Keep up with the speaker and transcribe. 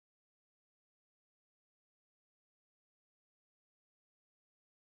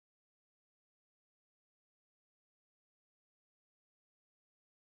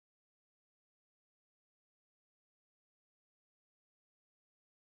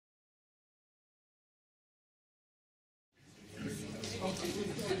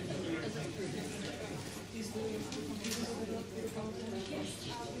I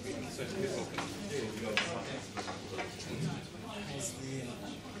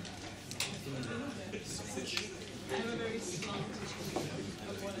have a very small description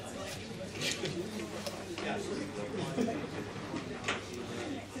of what it's like.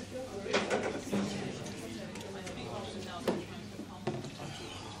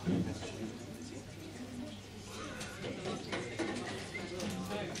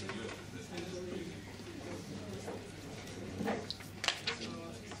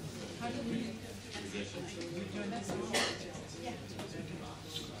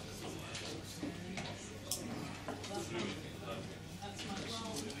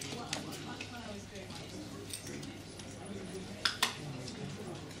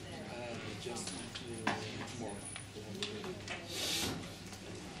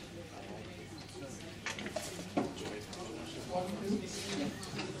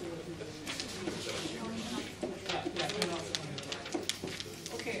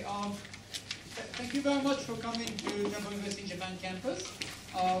 Okay, thank you very much for coming to Temple University Japan campus.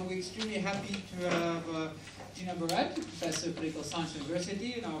 We're extremely happy to have Burrett, Professor of Political Science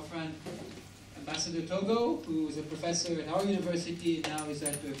University, and our friend Ambassador Togo, who is a professor at our university and now is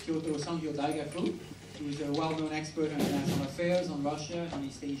at the Kyoto Sangyo Daigaku, who is a well-known expert on international affairs, on Russia, and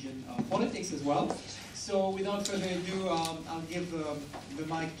East Asian politics as well. So without further ado, I'll give the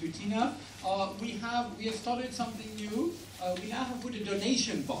mic to Tina. We have started something new. We now have put a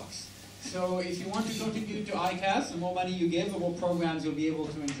donation box. So if you want to contribute to ICAS, the more money you give, the more programs you'll be able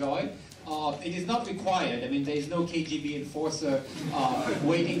to enjoy. It is not required. I mean, there is no KGB enforcer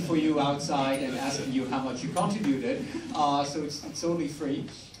waiting for you outside and asking you how much you contributed. So it's totally free.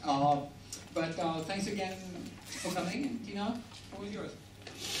 But thanks again for coming. And Tina, all is yours.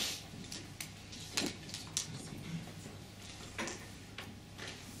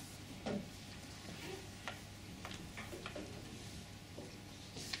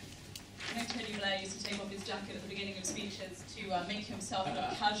 Blair used to take off his jacket at the beginning of speeches to make himself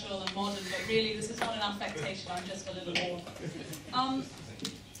look casual and modern, but really this is not an affectation, I'm just a little bored.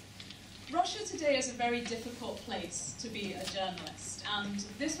 Russia today is a very difficult place to be a journalist, and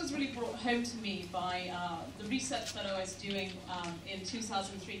this was really brought home to me by the research that I was doing in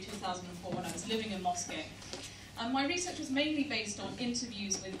 2003-2004 when I was living in Moscow. My research was mainly based on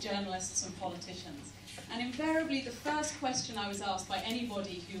interviews with journalists and politicians. And invariably, the first question I was asked by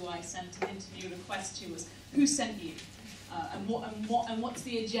anybody who I sent an interview request to was, who sent you? And what's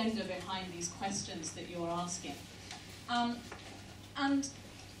the agenda behind these questions that you're asking? And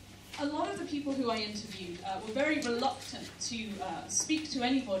a lot of the people who I interviewed were very reluctant to speak to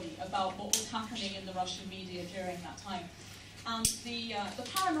anybody about what was happening in the Russian media during that time. And the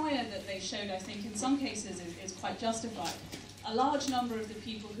paranoia that they showed, I think, in some cases is quite justified. A large number of the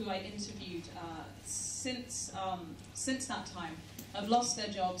people who I interviewed since that time have lost their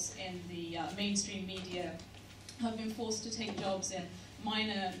jobs in the mainstream media, have been forced to take jobs in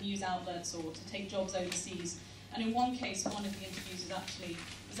minor news outlets or to take jobs overseas. And in one case, one of the interviews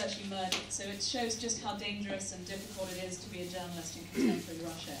was actually murdered. So it shows just how dangerous and difficult it is to be a journalist in contemporary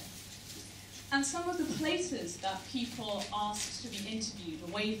Russia. And some of the places that people asked to be interviewed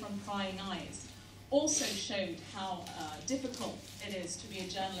away from prying eyes also showed how difficult it is to be a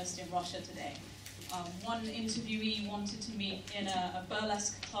journalist in Russia today. One interviewee wanted to meet in a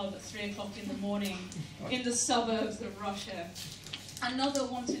burlesque club at 3 o'clock in the morning in the suburbs of Russia. Another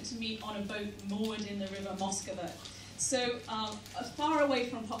wanted to meet on a boat moored in the river Moskva. So as far away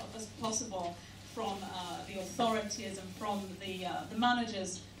from as possible from the authorities and from the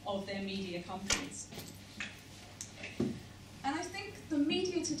managers of their media companies. And I think the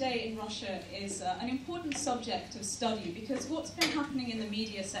media today in Russia is an important subject of study because what's been happening in the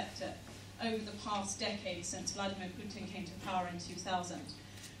media sector over the past decade since Vladimir Putin came to power in 2000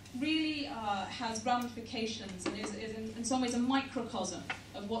 really has ramifications and is in some ways a microcosm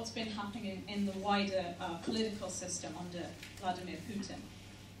of what's been happening in the wider political system under Vladimir Putin.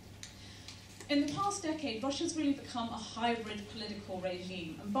 In the past decade, Russia's really become a hybrid political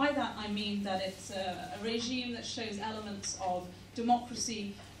regime, and by that I mean that it's a regime that shows elements of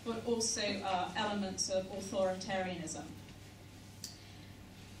democracy, but also elements of authoritarianism.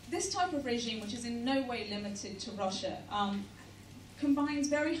 This type of regime, which is in no way limited to Russia, combines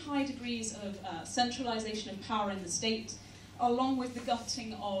very high degrees of centralization of power in the state, along with the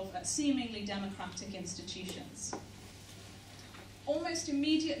gutting of seemingly democratic institutions. Almost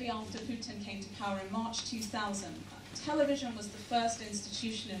immediately after Putin came to power in March 2000, television was the first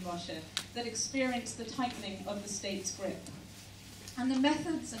institution in Russia that experienced the tightening of the state's grip. And the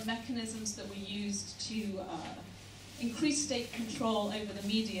methods and mechanisms that were used to increase state control over the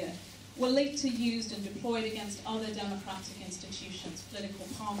media were later used and deployed against other democratic institutions, political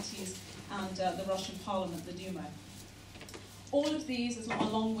parties, and the Russian parliament, the Duma. All of these,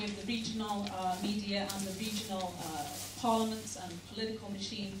 along with the regional media and the regional parliaments and political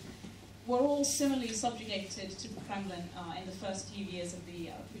machine, were all similarly subjugated to the Kremlin in the first few years of the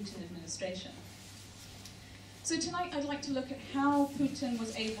Putin administration. So tonight I'd like to look at how Putin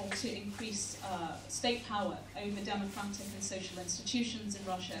was able to increase state power over democratic and social institutions in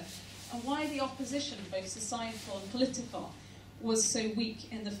Russia, and why the opposition, both societal and political, was so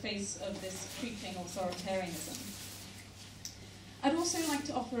weak in the face of this creeping authoritarianism. I'd also like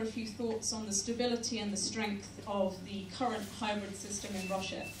to offer a few thoughts on the stability and the strength of the current hybrid system in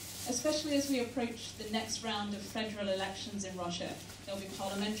Russia, especially as we approach the next round of federal elections in Russia. There will be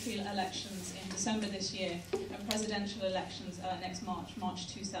parliamentary elections in December this year and presidential elections next March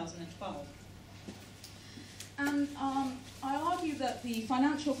 2012. And I argue that the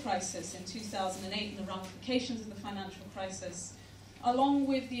financial crisis in 2008 and the ramifications of the financial crisis, along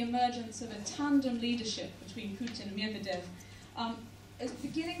with the emergence of a tandem leadership between Putin and Medvedev, is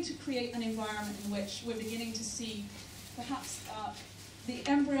beginning to create an environment in which we're beginning to see perhaps the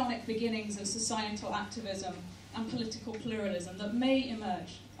embryonic beginnings of societal activism and political pluralism that may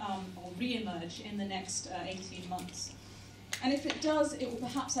emerge or re-emerge in the next 18 months. And if it does, it will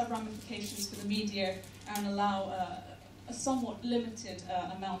perhaps have ramifications for the media and allow a somewhat limited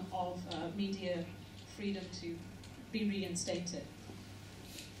amount of media freedom to be reinstated.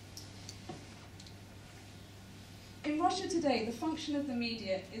 In Russia today, the function of the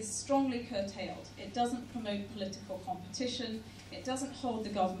media is strongly curtailed. It doesn't promote political competition, it doesn't hold the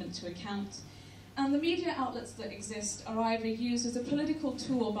government to account, and the media outlets that exist are either used as a political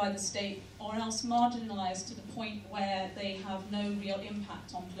tool by the state or else marginalized to the point where they have no real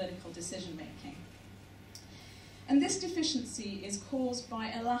impact on political decision-making. And this deficiency is caused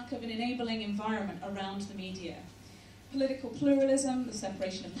by a lack of an enabling environment around the media. Political pluralism, the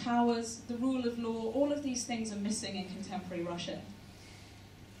separation of powers, the rule of law, all of these things are missing in contemporary Russia.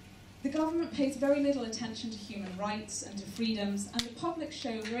 The government pays very little attention to human rights and to freedoms, and the public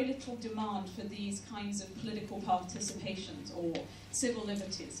show very little demand for these kinds of political participations or civil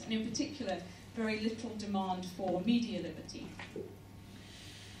liberties, and in particular, very little demand for media liberty.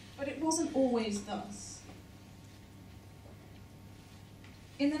 But it wasn't always thus.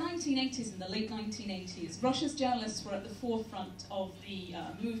 In the 1980s, in the late 1980s, Russia's journalists were at the forefront of the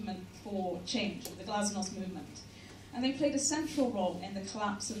movement for change, the Glasnost movement, and they played a central role in the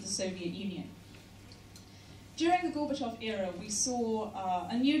collapse of the Soviet Union. During the Gorbachev era, we saw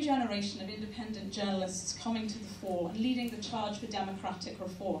a new generation of independent journalists coming to the fore and leading the charge for democratic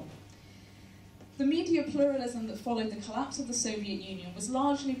reform. The media pluralism that followed the collapse of the Soviet Union was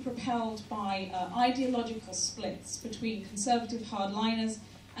largely propelled by ideological splits between conservative hardliners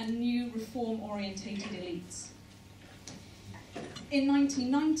and new reform-orientated elites. In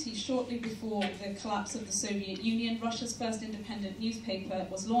 1990, shortly before the collapse of the Soviet Union, Russia's first independent newspaper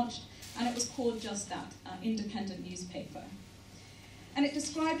was launched, and it was called just that, independent newspaper. And it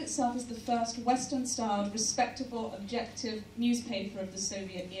described itself as the first Western-styled, respectable, objective newspaper of the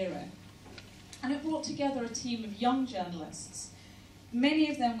Soviet era. And it brought together a team of young journalists,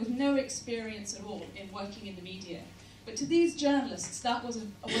 many of them with no experience at all in working in the media. But to these journalists, that was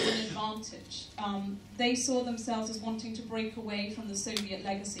an advantage. They saw themselves as wanting to break away from the Soviet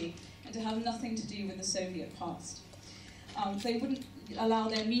legacy and to have nothing to do with the Soviet past. They wouldn't allow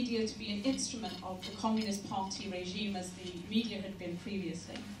their media to be an instrument of the Communist Party regime as the media had been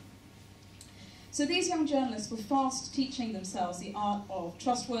previously. So these young journalists were fast teaching themselves the art of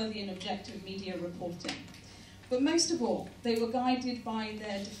trustworthy and objective media reporting. But most of all, they were guided by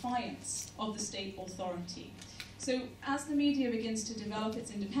their defiance of the state authority. So as the media begins to develop its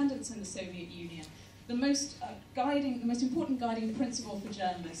independence in the Soviet Union, the most important guiding principle for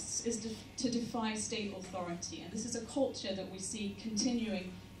journalists is to defy state authority. And this is a culture that we see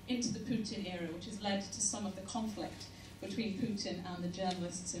continuing into the Putin era, which has led to some of the conflict between Putin and the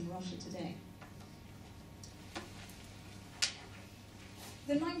journalists in Russia today.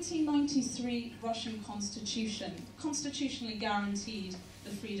 The 1993 Russian Constitution constitutionally guaranteed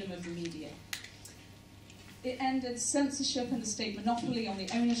the freedom of the media. It ended censorship and the state monopoly on the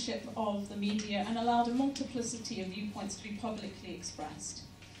ownership of the media and allowed a multiplicity of viewpoints to be publicly expressed.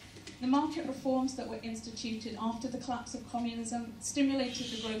 The market reforms that were instituted after the collapse of communism stimulated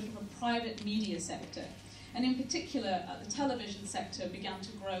the growth of a private media sector, and in particular, the television sector began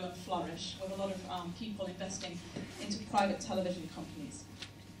to grow and flourish, with a lot of people investing into private television companies.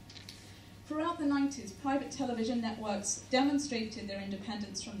 Throughout the 90s, private television networks demonstrated their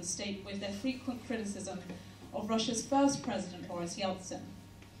independence from the state with their frequent criticism of Russia's first president, Boris Yeltsin.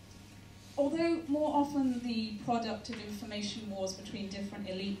 Although more often the product of information wars between different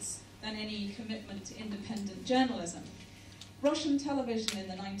elites than any commitment to independent journalism, Russian television in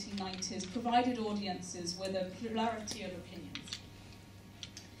the 1990s provided audiences with a plurality of opinions.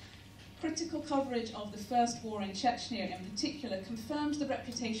 Critical coverage of the first war in Chechnya in particular confirmed the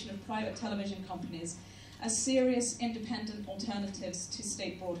reputation of private television companies as serious independent alternatives to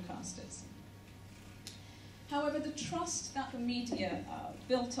state broadcasters. However, the trust that the media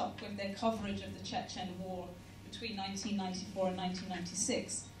built up with their coverage of the Chechen war between 1994 and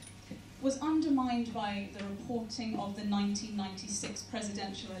 1996 was undermined by the reporting of the 1996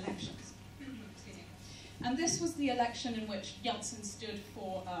 presidential elections. And this was the election in which Yeltsin stood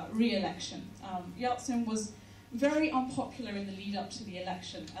for re-election. Yeltsin was very unpopular in the lead up to the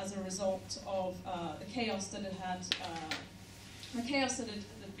election as a result of the chaos that had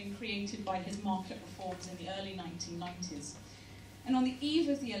been created by his market reforms in the early 1990s. And on the eve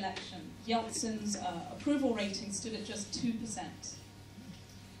of the election, Yeltsin's approval rating stood at just 2%.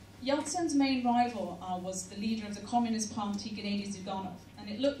 Yeltsin's main rival was the leader of the Communist Party, Gennady Zyuganov, and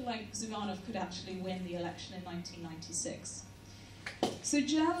it looked like Zyuganov could actually win the election in 1996. So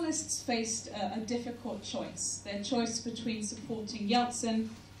journalists faced a difficult choice, their choice between supporting Yeltsin,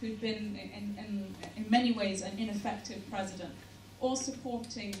 who'd been in many ways an ineffective president, or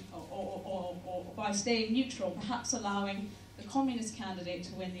supporting, or by staying neutral, perhaps allowing the communist candidate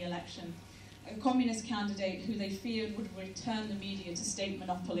to win the election, a communist candidate who they feared would return the media to state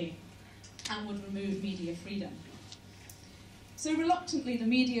monopoly and would remove media freedom. So reluctantly, the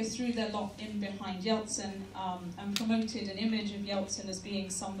media threw their lot in behind Yeltsin and promoted an image of Yeltsin as being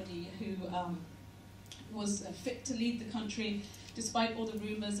somebody who was fit to lead the country, despite all the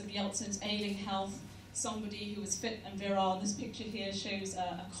rumors of Yeltsin's ailing health, somebody who was fit and virile. This picture here shows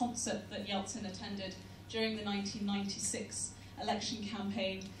a concert that Yeltsin attended during the 1996 election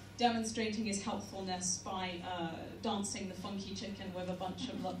campaign, demonstrating his healthfulness by dancing the funky chicken with a bunch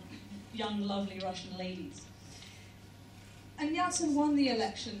of young, lovely Russian ladies. And Yeltsin won the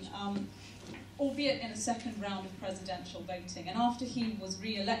election, albeit in a second round of presidential voting. And after he was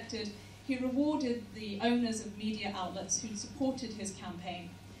re-elected, he rewarded the owners of media outlets who'd supported his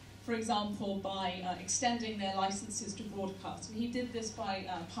campaign, for example, by extending their licenses to broadcast. And he did this by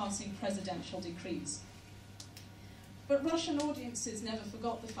passing presidential decrees. But Russian audiences never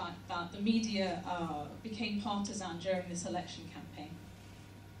forgot the fact that the media became partisan during this election campaign.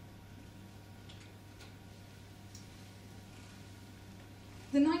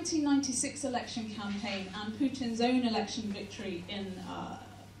 The 1996 election campaign and Putin's own election victory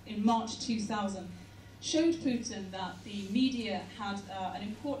in March 2000 showed Putin that the media had an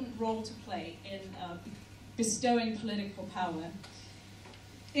important role to play in bestowing political power.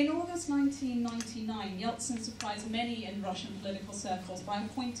 In August 1999, Yeltsin surprised many in Russian political circles by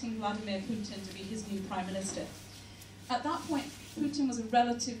appointing Vladimir Putin to be his new prime minister. At that point, Putin was a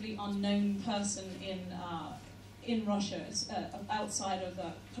relatively unknown person in Russia, outside of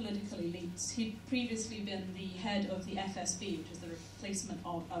political elites. He'd previously been the head of the FSB, which is the replacement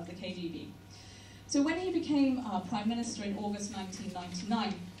of the KGB. So when he became prime minister in August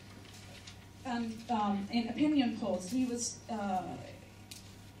 1999, and in opinion polls, he was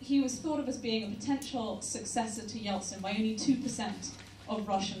thought of as being a potential successor to Yeltsin by only 2% of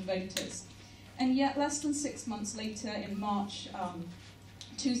Russian voters. And yet, less than 6 months later, in March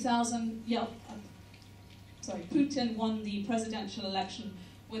 2000, Putin won the presidential election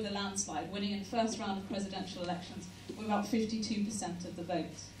with a landslide, winning in the first round of presidential elections with about 52% of the vote.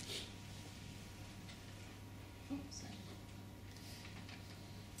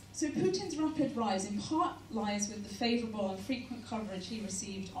 So Putin's rapid rise in part lies with the favourable and frequent coverage he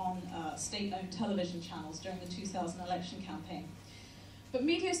received on state-owned television channels during the 2000 election campaign. But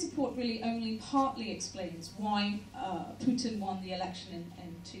media support really only partly explains why Putin won the election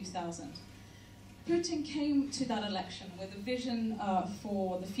in 2000. Putin came to that election with a vision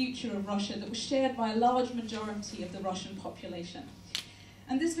for the future of Russia that was shared by a large majority of the Russian population.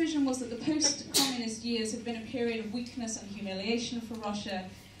 And this vision was that the post-communist years had been a period of weakness and humiliation for Russia,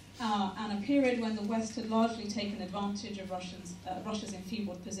 and a period when the West had largely taken advantage of Russia's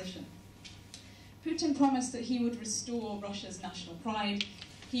enfeebled position. Putin promised that he would restore Russia's national pride,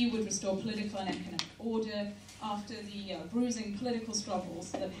 he would restore political and economic order after the bruising political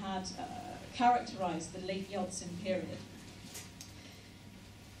struggles that had characterized the late Yeltsin period.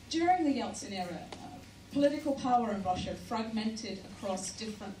 During the Yeltsin era, political power in Russia fragmented across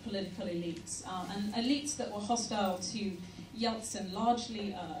different political elites, and elites that were hostile to Yeltsin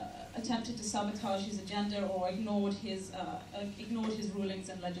largely attempted to sabotage his agenda or ignored his rulings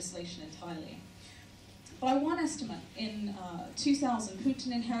and legislation entirely. By one estimate, in 2000,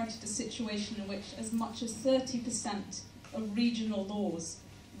 Putin inherited a situation in which as much as 30% of regional laws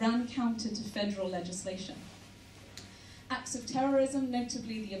ran counter to federal legislation. Acts of terrorism,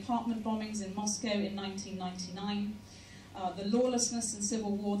 notably the apartment bombings in Moscow in 1999, the lawlessness and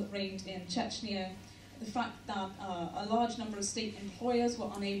civil war that reigned in Chechnya, the fact that a large number of state employers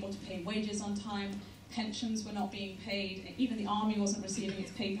were unable to pay wages on time, pensions were not being paid, even the army wasn't receiving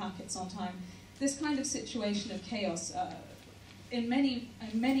its pay packets on time. This kind of situation of chaos, in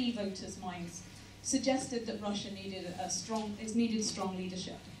many voters' minds, suggested that Russia needed strong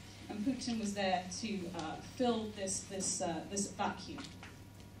leadership, and Putin was there to fill this vacuum.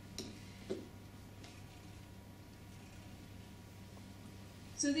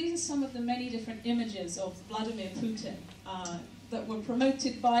 So these are some of the many different images of Vladimir Putin that were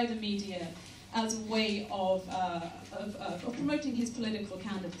promoted by the media as a way of promoting his political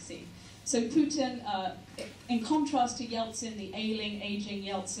candidacy. So Putin, in contrast to Yeltsin, the ailing, aging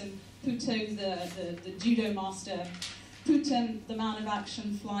Yeltsin, Putin, the judo master, Putin, the man of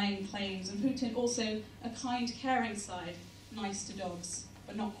action, flying planes, and Putin also a kind, caring side, nice to dogs,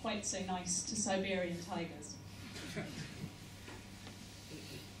 but not quite so nice to Siberian tigers.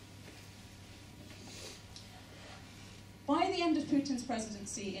 By the end of Putin's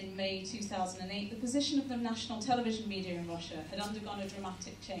presidency in May 2008, the position of the national television media in Russia had undergone a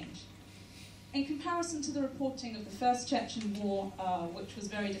dramatic change. In comparison to the reporting of the First Chechen War, which was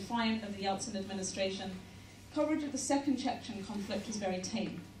very defiant of the Yeltsin administration, coverage of the Second Chechen conflict was very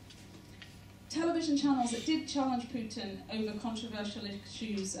tame. Television channels that did challenge Putin over controversial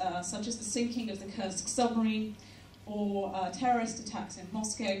issues such as the sinking of the Kursk submarine, or terrorist attacks in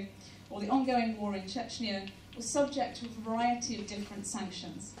Moscow, or the ongoing war in Chechnya, was subject to a variety of different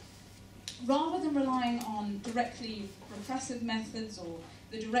sanctions. Rather than relying on directly repressive methods or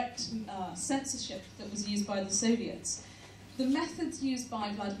the direct censorship that was used by the Soviets, the methods used by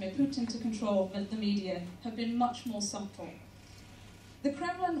Vladimir Putin to control the media have been much more subtle. The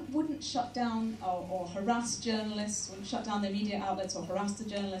Kremlin wouldn't shut down or harass journalists, wouldn't shut down their media outlets or harass the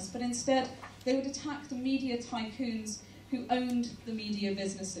journalists, but instead they would attack the media tycoons who owned the media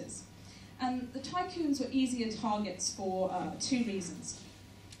businesses. And the tycoons were easier targets for two reasons.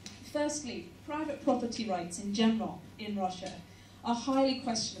 Firstly, private property rights in general in Russia are highly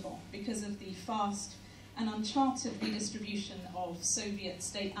questionable because of the fast and uncharted redistribution of Soviet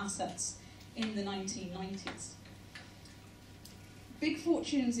state assets in the 1990s. Big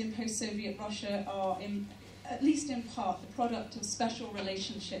fortunes in post-Soviet Russia are, at least in part, the product of special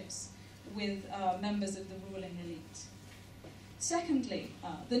relationships with members of the ruling elite. Secondly,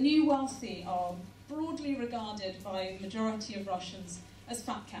 the new wealthy are broadly regarded by the majority of Russians as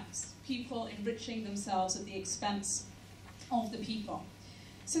fat cats, people enriching themselves at the expense of the people.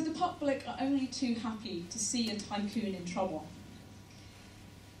 So the public are only too happy to see a tycoon in trouble.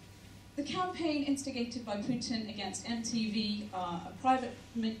 The campaign instigated by Putin against MTV, a private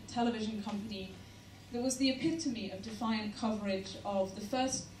television company that was the epitome of defiant coverage of the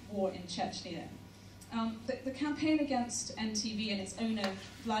first war in Chechnya. The campaign against MTV and its owner,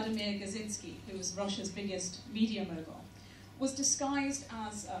 Vladimir Gazinsky, who was Russia's biggest media mogul, was disguised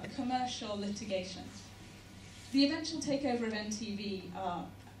as commercial litigation. The eventual takeover of MTV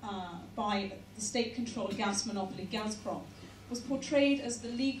by the state-controlled gas monopoly Gazprom was portrayed as the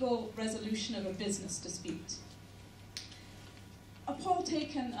legal resolution of a business dispute. An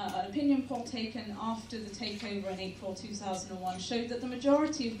opinion poll taken after the takeover in April 2001 showed that the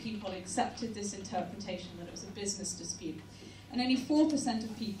majority of people accepted this interpretation, that it was a business dispute, and only 4%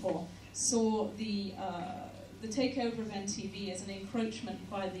 of people saw the takeover of MTV as an encroachment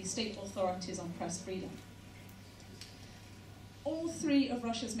by the state authorities on press freedom. All three of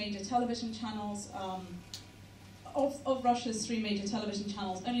Russia's major television channels, of Russia's three major television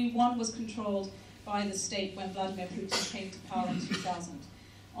channels, only one was controlled by the state when Vladimir Putin came to power in 2000.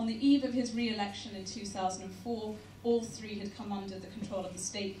 On the eve of his re-election in 2004, all three had come under the control of the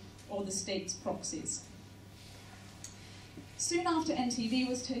state or the state's proxies. Soon after NTV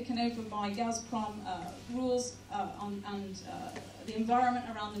was taken over by Gazprom, rules and the environment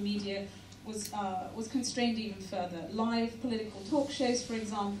around the media was constrained even further. Live political talk shows, for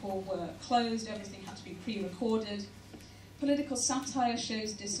example, were closed, everything had to be pre-recorded. Political satire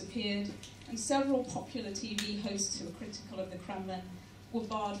shows disappeared, and several popular TV hosts who were critical of the Kremlin were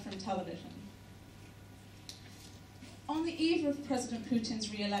barred from television. On the eve of President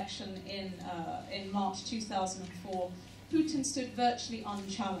Putin's re-election in March 2004, Putin stood virtually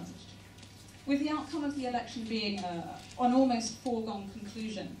unchallenged. With the outcome of the election being an almost foregone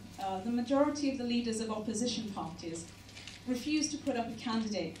conclusion, the majority of the leaders of opposition parties refused to put up a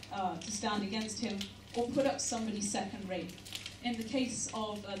candidate to stand against him or put up somebody second-rate. In the case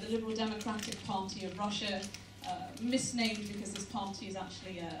of the Liberal Democratic Party of Russia, misnamed because this party is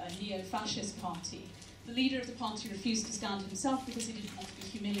actually a neo-fascist party, the leader of the party refused to stand himself because he didn't want to be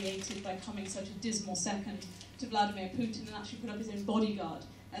humiliated by coming such a dismal second to Vladimir Putin, and actually put up his own bodyguard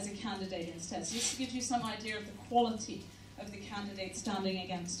as a candidate instead. So this gives you some idea of the quality of the candidate standing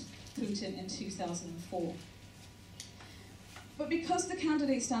against Putin in 2004. But because the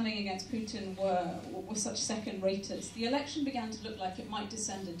candidates standing against Putin were such second-raters, the election began to look like it might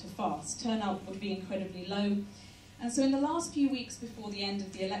descend into farce. Turnout would be incredibly low. And so in the last few weeks before the end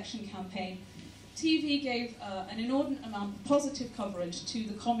of the election campaign, TV gave an inordinate amount of positive coverage to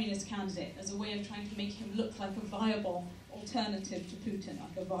the communist candidate as a way of trying to make him look like a viable alternative to Putin,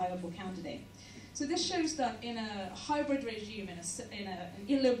 like a viable candidate. So this shows that in a hybrid regime, in an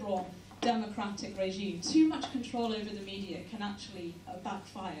illiberal democratic regime, too much control over the media can actually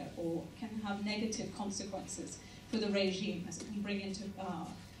backfire or can have negative consequences for the regime, as it can bring into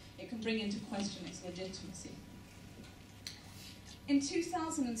question its legitimacy. In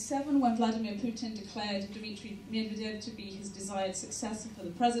 2007, when Vladimir Putin declared Dmitry Medvedev to be his desired successor for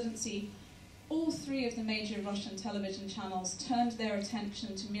the presidency, all three of the major Russian television channels turned their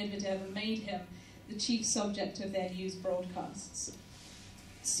attention to Medvedev and made him the chief subject of their news broadcasts.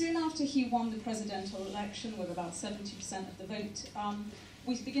 Soon after he won the presidential election with about 70% of the vote,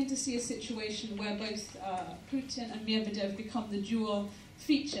 we begin to see a situation where both Putin and Medvedev become the dual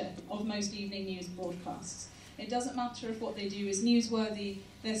feature of most evening news broadcasts. It doesn't matter if what they do is newsworthy,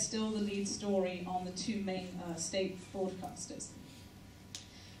 they're still the lead story on the two main state broadcasters.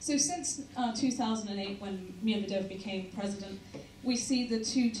 So since 2008, when Medvedev became president, we see the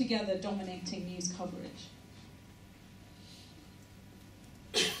two together dominating news coverage.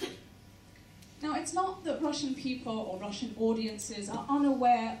 Now, it's not that Russian people or Russian audiences are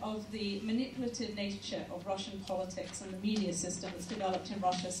unaware of the manipulative nature of Russian politics and the media system that's developed in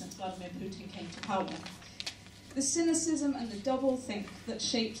Russia since Vladimir Putin came to power. The cynicism and the doublethink that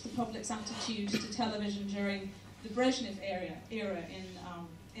shaped the public's attitude to television during the Brezhnev era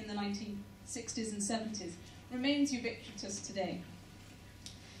in the 1960s and 70s remains ubiquitous today.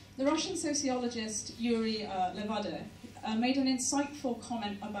 The Russian sociologist Yuri Levada made an insightful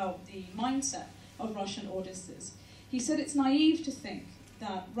comment about the mindset of Russian audiences. He said it's naive to think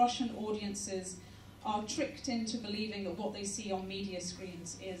that Russian audiences are tricked into believing that what they see on media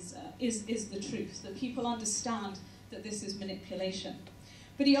screens is the truth, that people understand that this is manipulation.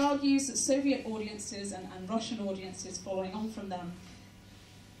 But he argues that Soviet audiences and Russian audiences following on from them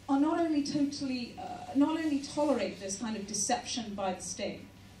are not only tolerate this kind of deception by the state,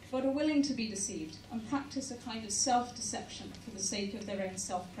 but are willing to be deceived and practice a kind of self-deception for the sake of their own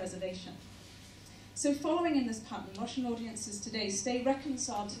self-preservation. So following in this pattern, Russian audiences today stay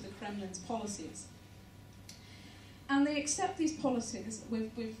reconciled to the Kremlin's policies. And they accept these policies with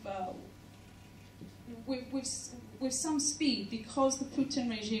some speed because the Putin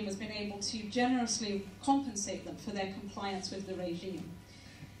regime has been able to generously compensate them for their compliance with the regime.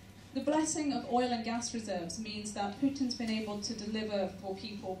 The blessing of oil and gas reserves means that Putin's been able to deliver for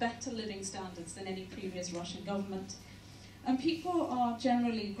people better living standards than any previous Russian government. And people are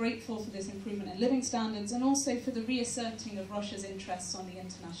generally grateful for this improvement in living standards and also for the reasserting of Russia's interests on the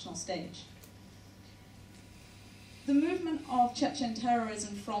international stage. The movement of Chechen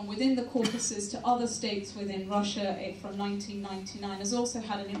terrorism from within the Caucasus to other states within Russia from 1999 has also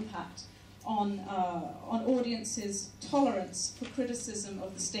had an impact on audiences' tolerance for criticism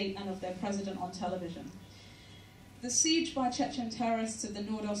of the state and of their president on television. The siege by Chechen terrorists of the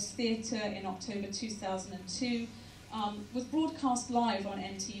Nordost Theatre in October 2002 was broadcast live on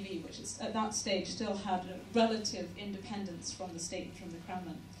MTV, which is, at that stage still had a relative independence from the state and from the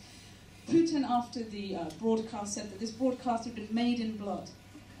Kremlin. Putin, after the broadcast, said that this broadcast had been made in blood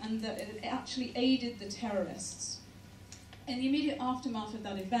and that it actually aided the terrorists. In the immediate aftermath of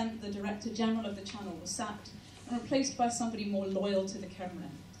that event, the Director General of the channel was sacked and replaced by somebody more loyal to the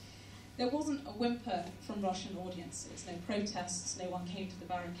Kremlin. There wasn't a whimper from Russian audiences, no protests, no one came to the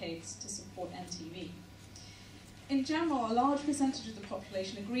barricades to support MTV. In general, a large percentage of the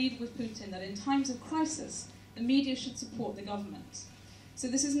population agreed with Putin that in times of crisis, the media should support the government. So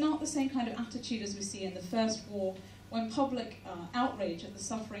this is not the same kind of attitude as we see in the First War, when public outrage at the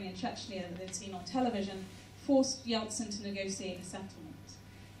suffering in Chechnya that they'd seen on television forced Yeltsin to negotiate a settlement.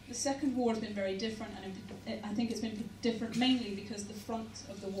 The Second War has been very different, and I think it's been different mainly because the front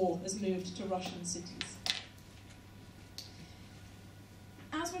of the war has moved to Russian cities.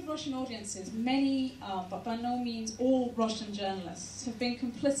 As with Russian audiences, many, but by no means all Russian journalists have been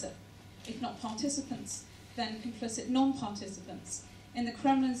complicit, if not participants, then complicit non-participants, in the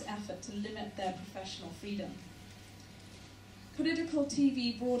Kremlin's effort to limit their professional freedom. Political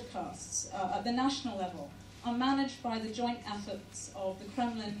TV broadcasts at the national level are managed by the joint efforts of the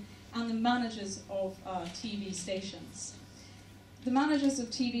Kremlin and the managers of TV stations. The managers of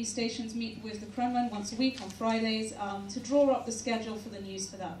TV stations meet with the Kremlin once a week on Fridays to draw up the schedule for the news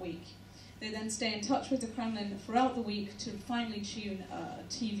for that week. They then stay in touch with the Kremlin throughout the week to finely tune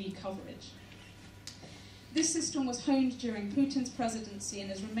TV coverage. This system was honed during Putin's presidency and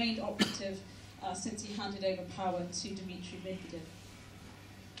has remained operative since he handed over power to Dmitry Medvedev.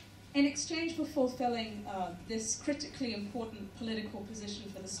 In exchange for fulfilling this critically important political position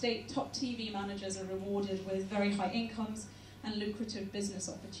for the state, top TV managers are rewarded with very high incomes and lucrative business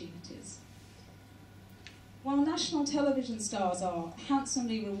opportunities. While national television stars are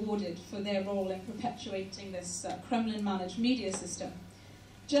handsomely rewarded for their role in perpetuating this Kremlin-managed media system,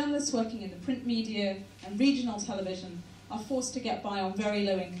 journalists working in the print media and regional television are forced to get by on very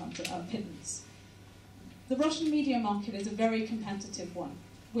low income pittance. The Russian media market is a very competitive one,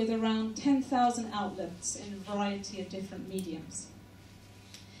 with around 10,000 outlets in a variety of different mediums.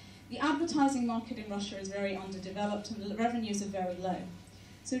 The advertising market in Russia is very underdeveloped and the revenues are very low.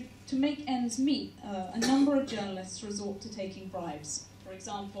 So to make ends meet, a number of journalists resort to taking bribes. For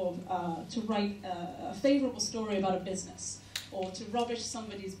example, to write a favourable story about a business, or to rubbish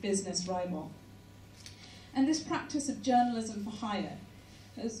somebody's business rival. And this practice of journalism for hire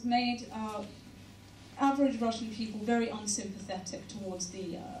has made average Russian people very unsympathetic towards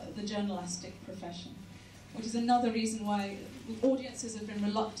the journalistic profession, which is another reason why audiences have been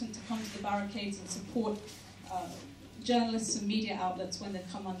reluctant to come to the barricades and support journalists and media outlets when they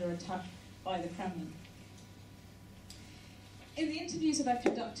come under attack by the Kremlin. In the interviews that I've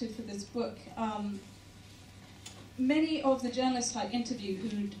conducted for this book, many of the journalists I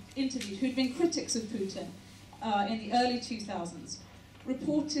interviewed who'd been critics of Putin in the early 2000s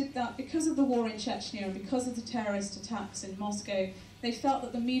reported that because of the war in Chechnya and because of the terrorist attacks in Moscow, they felt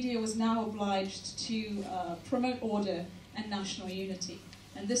that the media was now obliged to promote order and national unity,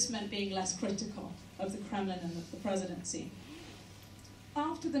 and this meant being less critical of the Kremlin and of the presidency.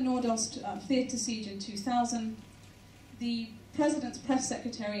 After the Nordost theatre siege in 2000, the president's press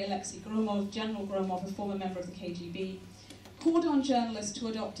secretary, Alexei Gromov, General Gromov, a former member of the KGB, called on journalists to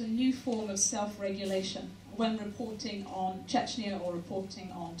adopt a new form of self-regulation when reporting on Chechnya or reporting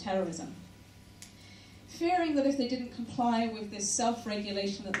on terrorism. Fearing that if they didn't comply with this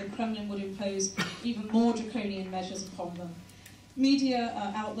self-regulation that the Kremlin would impose even more draconian measures upon them, media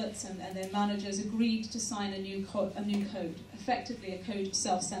outlets and their managers agreed to sign a new code, effectively a code of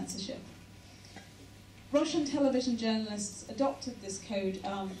self-censorship. Russian television journalists adopted this code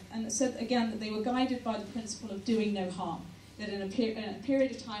and said again that they were guided by the principle of doing no harm, that in a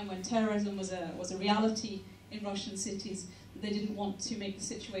period of time when terrorism was a reality in Russian cities, they didn't want to make the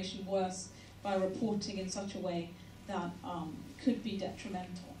situation worse by reporting in such a way that could be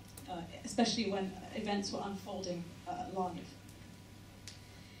detrimental, especially when events were unfolding live.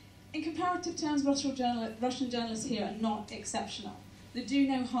 In comparative terms, Russian journalists here are not exceptional. The do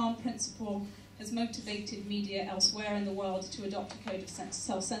no harm principle has motivated media elsewhere in the world to adopt a code of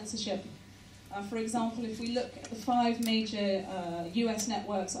self-censorship. For example, if we look at the 5 major US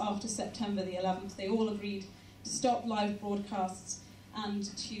networks after September the 11th, they all agreed to stop live broadcasts and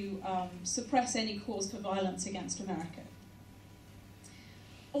to suppress any cause for violence against America.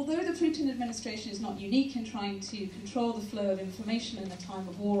 Although the Putin administration is not unique in trying to control the flow of information in a time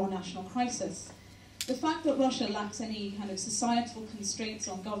of war or national crisis, the fact that Russia lacks any kind of societal constraints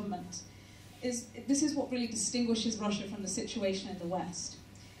on government this is what really distinguishes Russia from the situation in the West.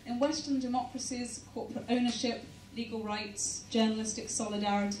 In Western democracies, corporate ownership, legal rights, journalistic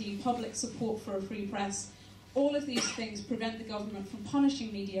solidarity, public support for a free press, all of these things prevent the government from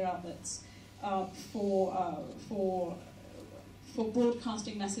punishing media outlets for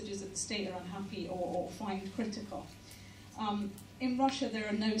broadcasting messages that the state are unhappy or find critical. In Russia, there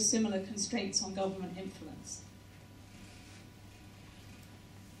are no similar constraints on government influence.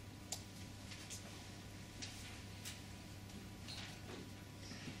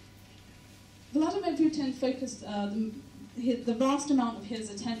 Vladimir Putin focused the vast amount of his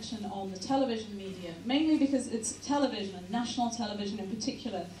attention on the television media, mainly because it's television, and national television in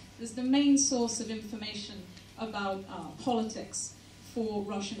particular, is the main source of information about politics for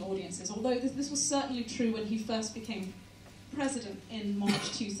Russian audiences. Although this was certainly true when he first became president in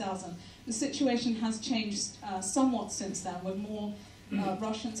March 2000. The situation has changed somewhat since then, with more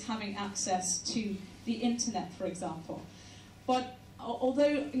Russians having access to the internet, for example. But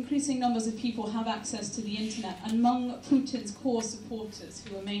although increasing numbers of people have access to the internet, among Putin's core supporters,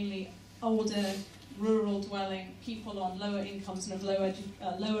 who are mainly older, rural dwelling, people on lower incomes and of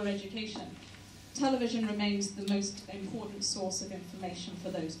lower education, television remains the most important source of information for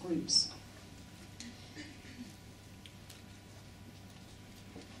those groups.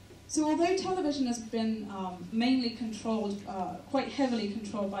 So although television has been mainly controlled, quite heavily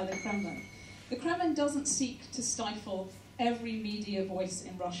controlled by the Kremlin doesn't seek to stifle every media voice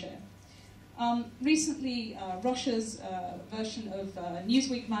in Russia. Recently, Russia's version of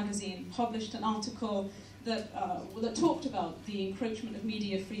Newsweek magazine published an article that talked about the encroachment of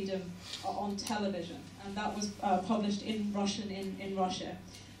media freedom on television, and that was published in Russian in Russia.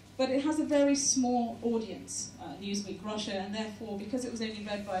 But it has a very small audience, Newsweek Russia, and therefore, because it was only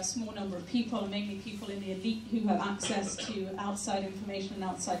read by a small number of people, and mainly people in the elite who have access to outside information and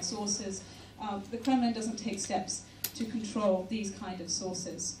outside sources, the Kremlin doesn't take steps to control these kind of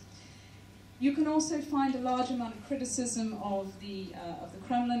sources. You can also find a large amount of criticism of the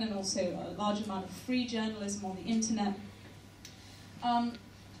Kremlin, and also a large amount of free journalism on the internet.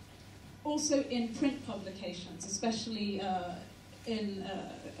 Also in print publications, especially in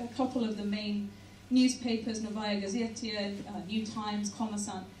a couple of the main newspapers, Novaya Gazeta, New Times,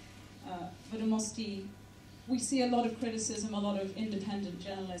 Kommersant, Vedomosti, we see a lot of criticism, a lot of independent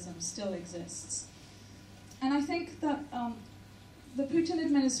journalism still exists. And I think that the Putin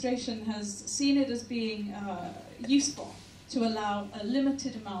administration has seen it as being useful to allow a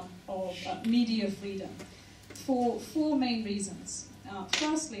limited amount of media freedom for four main reasons.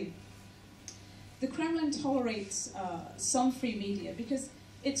 Firstly, the Kremlin tolerates some free media because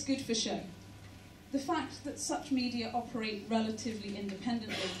it's good for show. The fact that such media operate relatively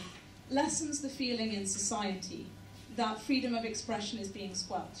independently lessens the feeling in society that freedom of expression is being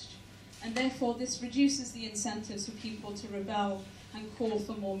squelched, and therefore this reduces the incentives for people to rebel and call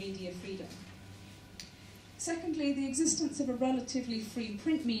for more media freedom. Secondly, the existence of a relatively free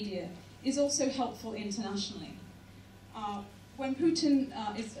print media is also helpful internationally. When Putin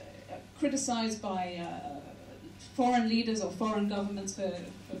is criticized by foreign leaders or foreign governments for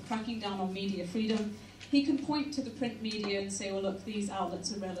cracking down on media freedom, he can point to the print media and say, well, look, these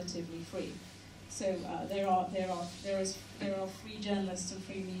outlets are relatively free. So there are free journalists and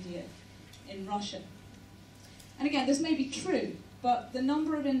free media in Russia. And again, this may be true, but the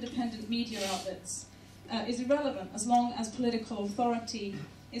number of independent media outlets is irrelevant as long as political authority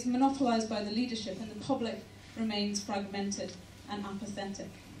is monopolized by the leadership and the public remains fragmented and apathetic.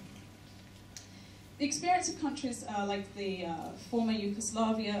 The experience of countries like the former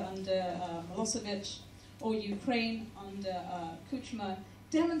Yugoslavia under Milosevic, or Ukraine under Kuchma,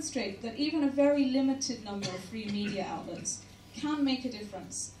 demonstrate that even a very limited number of free media outlets can make a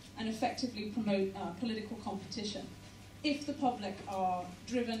difference and effectively promote political competition if the public are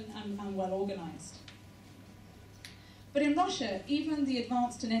driven and well organized. But in Russia, even the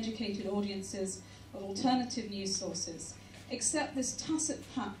advanced and educated audiences of alternative news sources accept this tacit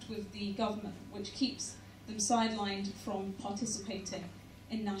pact with the government, which keeps them sidelined from participating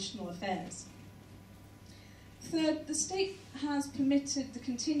in national affairs. Third, the state has permitted the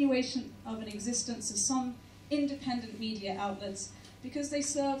continuation of an existence of some independent media outlets because they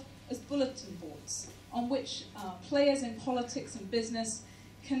serve as bulletin boards on which players in politics and business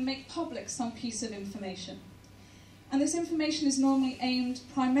can make public some piece of information. And this information is normally aimed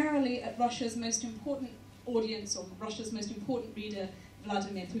primarily at Russia's most important audience, or Russia's most important reader,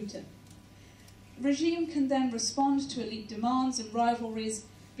 Vladimir Putin. The regime can then respond to elite demands and rivalries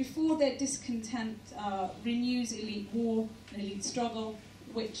before their discontent renews elite war and elite struggle,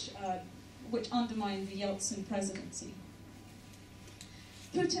 which undermined the Yeltsin presidency.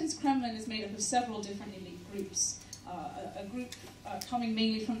 Putin's Kremlin is made up of several different elite groups. A group coming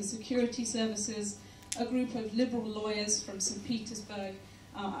mainly from the security services, a group of liberal lawyers from St. Petersburg,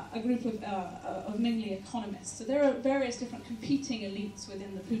 a group of mainly economists. So there are various different competing elites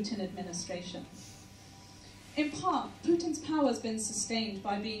within the Putin administration. In part, Putin's power has been sustained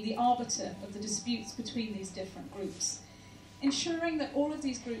by being the arbiter of the disputes between these different groups, ensuring that all of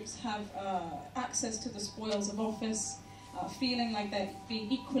these groups have access to the spoils of office, feeling like they're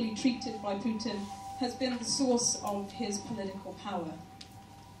being equally treated by Putin, has been the source of his political power.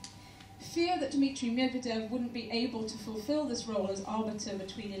 Fear that Dmitry Medvedev wouldn't be able to fulfill this role as arbiter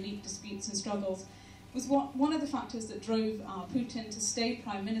between elite disputes and struggles was one of the factors that drove Putin to stay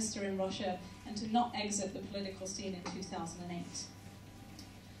prime minister in Russia and to not exit the political scene in 2008.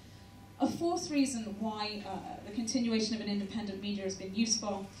 A fourth reason why the continuation of an independent media has been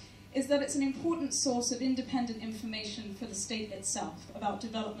useful is that it's an important source of independent information for the state itself about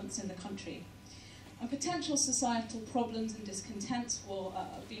developments in the country. And potential societal problems and discontents will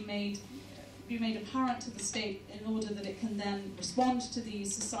be made apparent to the state in order that it can then respond to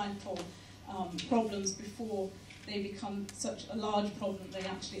these societal problems before they become such a large problem they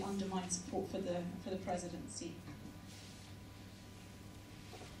actually undermine support for the presidency.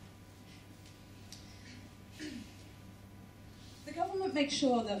 The government makes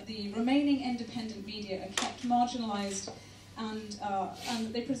sure that the remaining independent media are kept marginalized and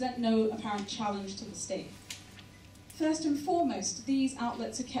that they present no apparent challenge to the state. First and foremost, these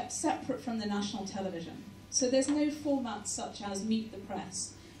outlets are kept separate from the national television. So there's no format such as Meet the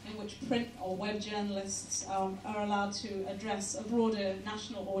Press, in which print or web journalists are allowed to address a broader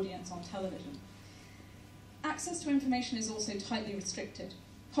national audience on television. Access to information is also tightly restricted.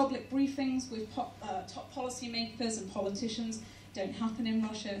 Public briefings with top policymakers and politicians don't happen in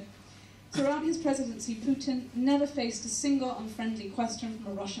Russia. Throughout his presidency, Putin never faced a single unfriendly question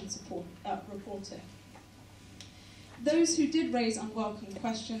from a Russian reporter. Those who did raise unwelcome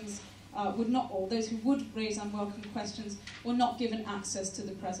questions those who would raise unwelcome questions were not given access to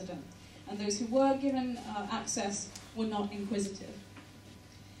the president, and those who were given access were not inquisitive.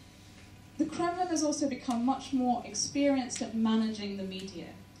 The Kremlin has also become much more experienced at managing the media.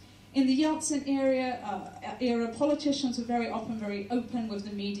 In the Yeltsin era, politicians were very often very open with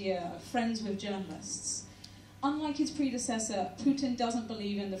the media, friends with journalists. Unlike his predecessor, Putin doesn't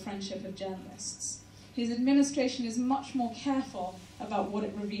believe in the friendship of journalists. His administration is much more careful about what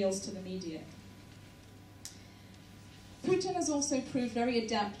it reveals to the media. Putin has also proved very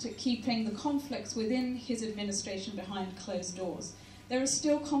adept at keeping the conflicts within his administration behind closed doors. There are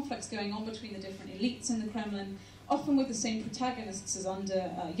still conflicts going on between the different elites in the Kremlin, often with the same protagonists as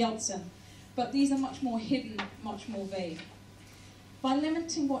under Yeltsin, but these are much more hidden, much more vague. By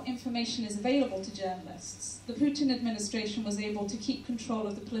limiting what information is available to journalists, the Putin administration was able to keep control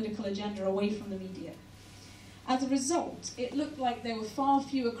of the political agenda away from the media. As a result, it looked like there were far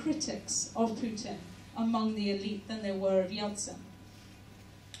fewer critics of Putin among the elite than there were of Yeltsin.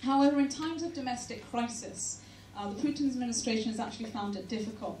 However, in times of domestic crisis, the Putin administration has actually found it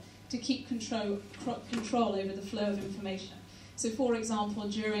difficult to keep control over the flow of information. So, for example,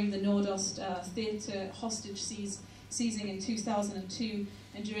 during the Nordost theatre hostage seizing in 2002,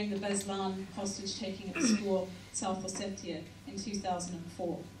 and during the Beslan hostage-taking at the school, South Ossetia, in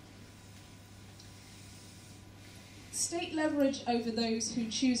 2004. State leverage over those who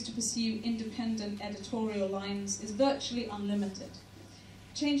choose to pursue independent editorial lines is virtually unlimited.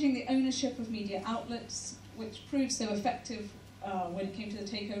 Changing the ownership of media outlets, which proved so effective when it came to the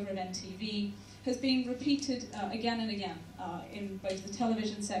takeover of NTV, has been repeated again and again in both the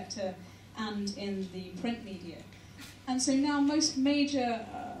television sector and in the print media. And so now most major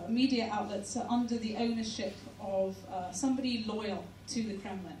media outlets are under the ownership of somebody loyal to the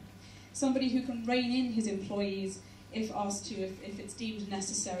Kremlin, somebody who can rein in his employees if asked to, if it's deemed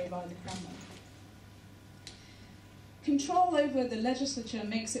necessary by the Kremlin. Control over the legislature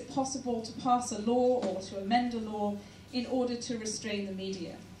makes it possible to pass a law or to amend a law in order to restrain the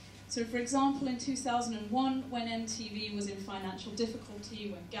media. So, for example, in 2001, when NTV was in financial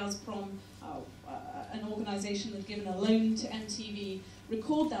difficulty, when Gazprom, an organization that had given a loan to NTV,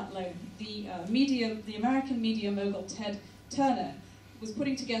 recalled that loan, the American media mogul Ted Turner was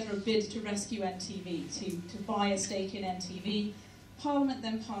putting together a bid to rescue NTV, to buy a stake in NTV. Parliament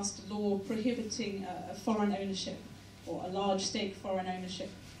then passed a law prohibiting foreign ownership, or a large stake foreign ownership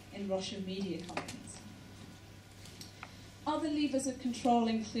in Russian media companies. Other levers of control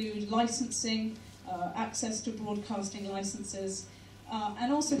include licensing, access to broadcasting licenses,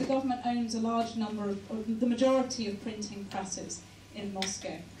 and also the government owns a large number of the majority of printing presses in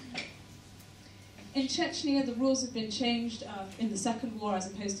Moscow. In Chechnya, the rules have been changed in the Second War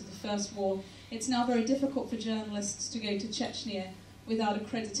as opposed to the First War. It's now very difficult for journalists to go to Chechnya without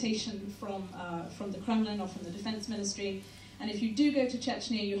accreditation from the Kremlin or from the Defense Ministry. And if you do go to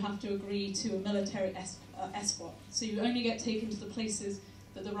Chechnya, you have to agree to a military escort. So you only get taken to the places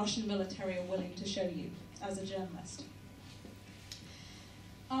that the Russian military are willing to show you as a journalist.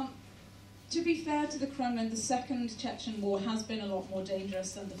 To be fair to the Kremlin, the Second Chechen War has been a lot more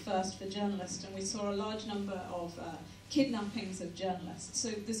dangerous than the first for journalists, and we saw a large number of kidnappings of journalists. So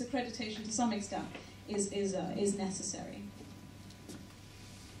this accreditation, to some extent, is necessary.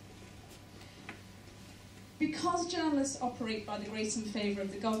 Because journalists operate by the grace and favour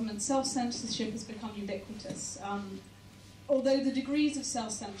of the government, self-censorship has become ubiquitous. Although the degrees of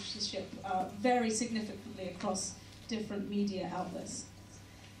self-censorship vary significantly across different media outlets.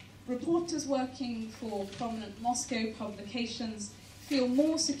 Reporters working for prominent Moscow publications feel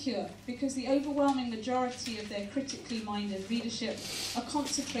more secure because the overwhelming majority of their critically minded readership are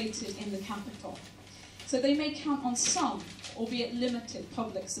concentrated in the capital. So they may count on some, albeit limited,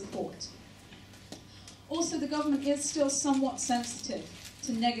 public support. Also, the government is still somewhat sensitive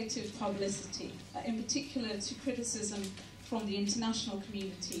to negative publicity, in particular to criticism from the international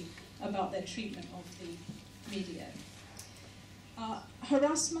community about their treatment of the media.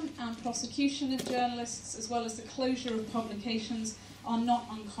 Harassment and prosecution of journalists, as well as the closure of publications, are not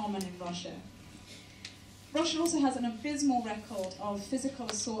uncommon in Russia. Russia also has an abysmal record of physical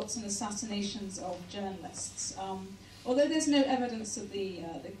assaults and assassinations of journalists. Although there's no evidence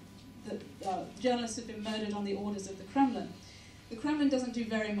that journalists have been murdered on the orders of the Kremlin doesn't do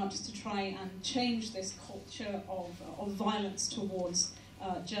very much to try and change this culture of violence towards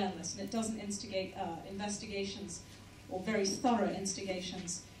journalists, and it doesn't instigate investigations, or very thorough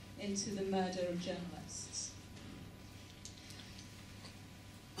investigations, into the murder of journalists.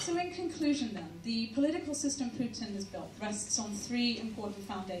 So in conclusion then, the political system Putin has built rests on three important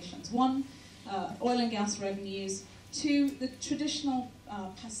foundations. One, oil and gas revenues. Two, the traditional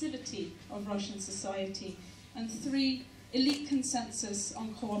passivity of Russian society. And three, elite consensus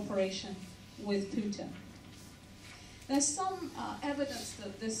on cooperation with Putin. There's some evidence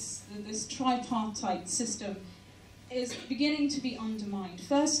that this tripartite system is beginning to be undermined.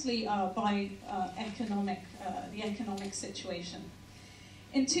 Firstly, by the economic situation.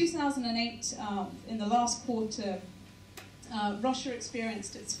 In 2008, in the last quarter, Russia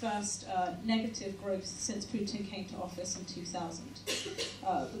experienced its first negative growth since Putin came to office in 2000.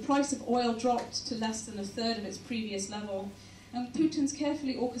 The price of oil dropped to less than a third of its previous level, and Putin's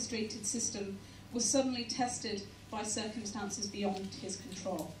carefully orchestrated system was suddenly tested by circumstances beyond his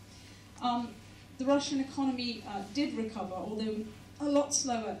control. The Russian economy did recover, although a lot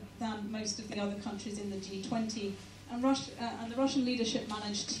slower than most of the other countries in the G20, and the Russian leadership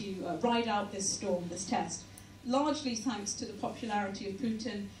managed to ride out this storm, this test, largely thanks to the popularity of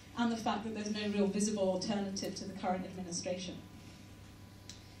Putin and the fact that there's no real visible alternative to the current administration.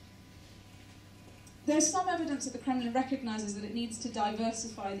 There's some evidence that the Kremlin recognizes that it needs to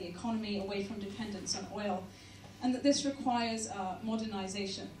diversify the economy away from dependence on oil, and that this requires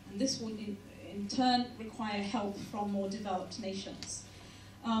modernization, and this will in turn require help from more developed nations.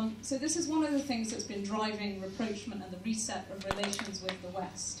 So this is one of the things that's been driving rapprochement and the reset of relations with the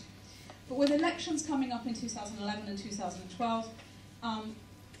West. But with elections coming up in 2011 and 2012,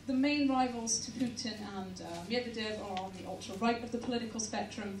 the main rivals to Putin and Medvedev are on the ultra-right of the political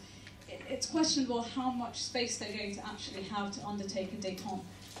spectrum. It's questionable how much space they're going to actually have to undertake a détente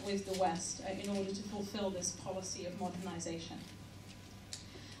with the West in order to fulfill this policy of modernization.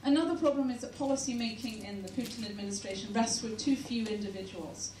 Another problem is that policy making in the Putin administration rests with too few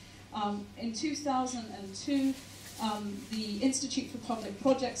individuals. In 2002, the Institute for Public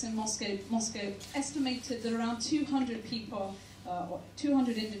Projects in Moscow estimated that around 200 people, or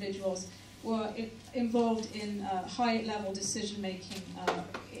 200 individuals, were involved in high-level decision-making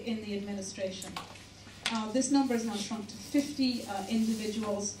in the administration. This number has now shrunk to 50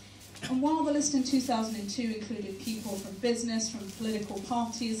 individuals. And while the list in 2002 included people from business, from political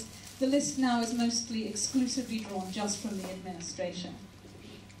parties, the list now is mostly exclusively drawn just from the administration.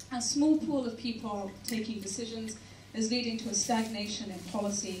 A small pool of people taking decisions is leading to a stagnation in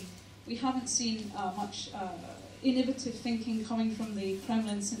policy. We haven't seen much innovative thinking coming from the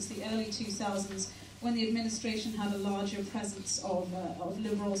Kremlin since the early 2000s, when the administration had a larger presence of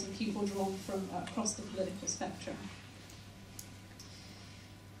liberals and people drawn from across the political spectrum.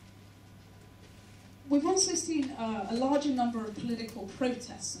 We've also seen a larger number of political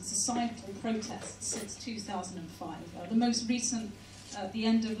protests and societal protests since 2005. The most recent at the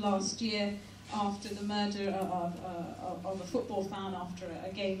end of last year, after the murder of a football fan after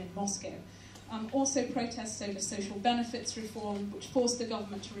a game in Moscow. Also protests over social benefits reform, which forced the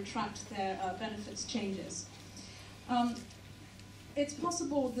government to retract their benefits changes. It's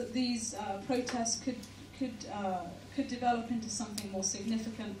possible that these protests could develop into something more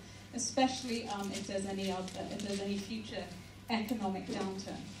significant, especially if there's any future economic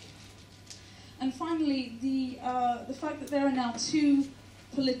downturn. And finally, the fact that there are now two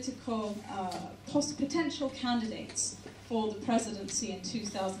political potential candidates for the presidency in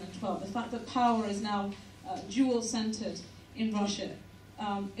 2012, the fact that power is now dual-centered in Russia,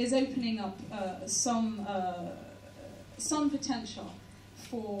 is opening up some potential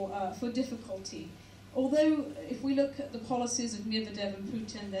for difficulty. Although, if we look at the policies of Medvedev and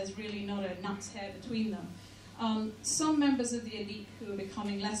Putin, there's really not a gnat's hair between them. Some members of the elite who are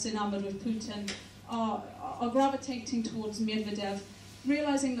becoming less enamored with Putin are gravitating towards Medvedev,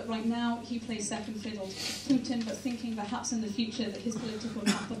 realizing that right now he plays second fiddle to Putin, but thinking perhaps in the future that his political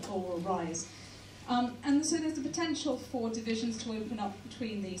capital will rise. And so there's the potential for divisions to open up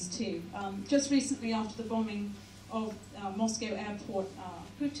between these two. Just recently, after the bombing of Moscow airport,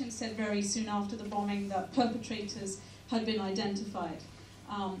 Putin said very soon after the bombing that perpetrators had been identified.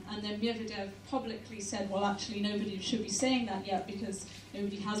 And then Medvedev publicly said, well, actually, nobody should be saying that yet because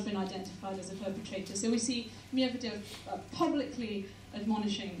nobody has been identified as a perpetrator. So we see Medvedev publicly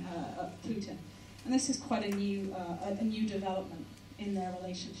admonishing Putin. And this is quite a new development in their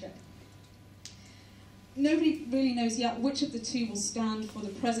relationship. Nobody really knows yet which of the two will stand for the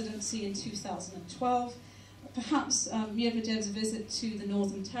presidency in 2012. Perhaps Medvedev's visit to the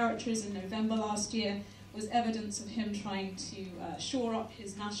Northern Territories in November last year was evidence of him trying to shore up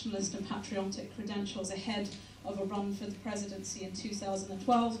his nationalist and patriotic credentials ahead of a run for the presidency in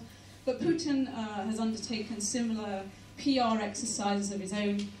 2012. But Putin has undertaken similar PR exercises of his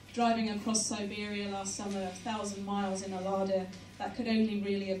own, driving across Siberia last summer 1,000 miles in a Lada that could only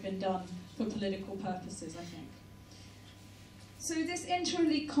really have been done for political purposes, I think. So this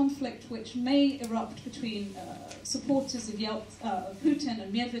inter-elite conflict, which may erupt between supporters of Putin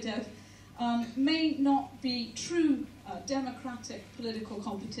and Medvedev, may not be true democratic political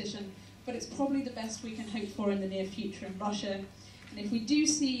competition, but it's probably the best we can hope for in the near future in Russia. And if we do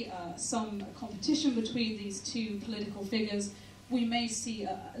see some competition between these two political figures, we may see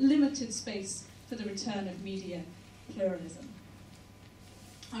a limited space for the return of media pluralism.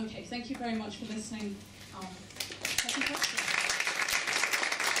 Okay, thank you very much for listening. Second question.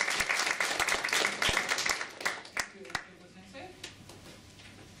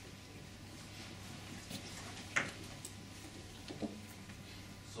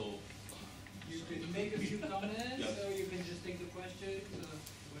 Make a few comments, or you can just take the questions,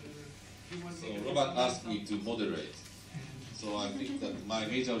 whatever. If you want to make So Robert asked me to moderate, so I think that my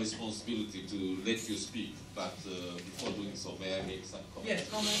major responsibility to let you speak, but before doing so, may I make some comments? Yes,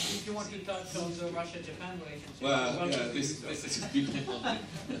 comments if you want to touch on the Russia-Japan relationship. Well, yeah, this is big on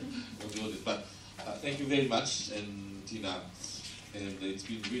the audit, but thank you very much, and Tina, and it's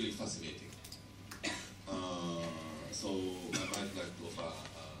been really fascinating. So I might like to offer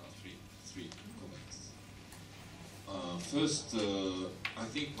three comments. First, I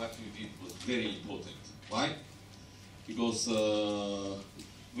think what you did was very important. Why? Because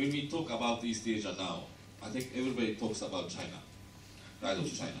when we talk about East Asia now, I think everybody talks about China, rise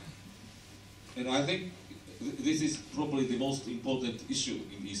of China. And I think this is probably the most important issue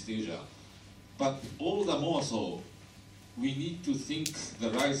in East Asia. But all the more so, we need to think the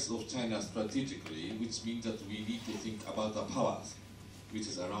rise of China strategically, which means that we need to think about the powers which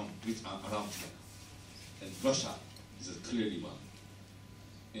are around China. And Russia is clearly one.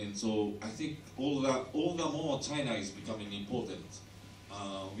 And so I think all the more China is becoming important,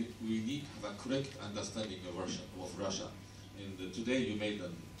 we need to have a correct understanding of Russia. And today you made a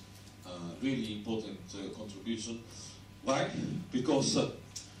really important contribution. Why? Because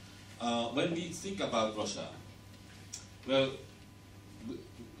when we think about Russia, well,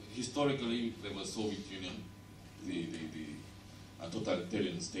 historically there was Soviet Union, the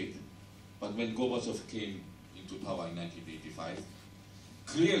totalitarian state. But when Gorbachev came into power in 1985,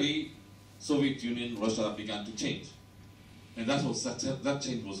 clearly Soviet Union, Russia began to change. And that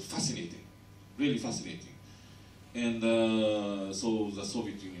change was fascinating, really fascinating. And so the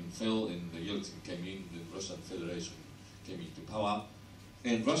Soviet Union fell and the Yeltsin came in, the Russian Federation came into power,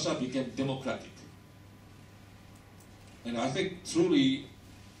 and Russia became democratic. And I think truly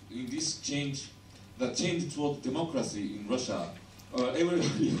in this change, the change toward democracy in Russia,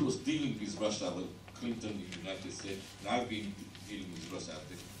 everybody who was dealing with Russia, with Clinton in the United States, and I've been dealing with Russia at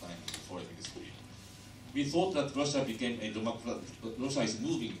this time in foreign history. We thought that Russia became a Russia is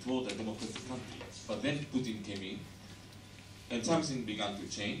moving toward a democratic country. But then Putin came in, and something began to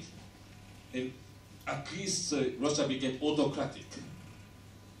change. And at least Russia became autocratic.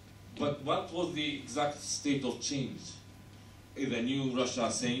 But what was the exact state of change? The new Russia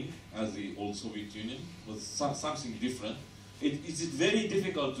same as the old Soviet Union was something different. It is very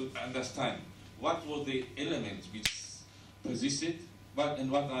difficult to understand what were the elements which persisted, and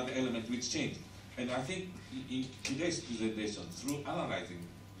what are the elements which changed. And I think in today's presentation, through analyzing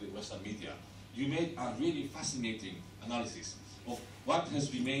the Russian media, you made a really fascinating analysis of what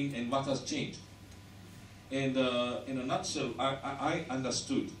has remained and what has changed. And in a nutshell, I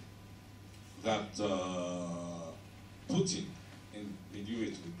understood that Putin, and you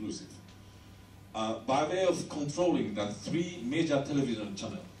it inclusive, by way of controlling the three major television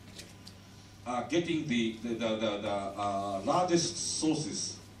channels, getting the largest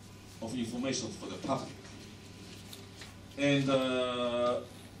sources of information for the public. And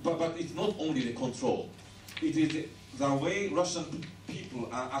but it's not only the control; it is the way Russian people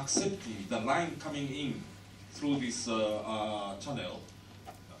are accepting the line coming in through this channel.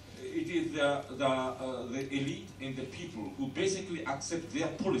 It is the elite and the people who basically accept their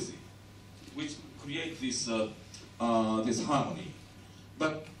policy, which create this this harmony.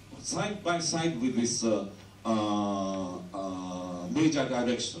 But side by side with this major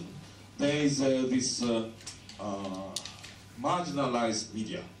direction, there is this marginalized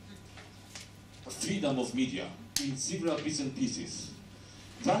media, freedom of media in several bits and pieces.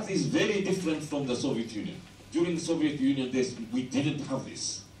 That is very different from the Soviet Union. During the Soviet Union days, we didn't have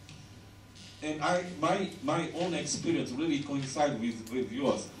this. And my own experience really coincides with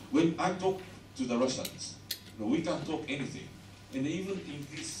yours. When I talk to the Russians, we can talk anything. And even in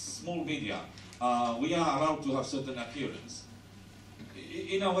this small media, we are allowed to have certain appearance.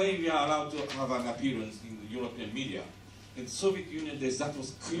 In a way, we are allowed to have an appearance in the European media. In the Soviet Union days, that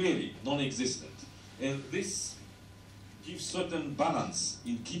was clearly non-existent. And this gives certain balance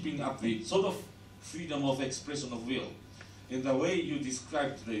in keeping up the sort of freedom of expression of will. And the way you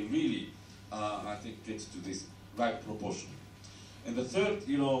described today really, I think, gets to this right proportion. And the third,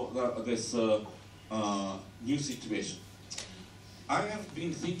 this new situation. I have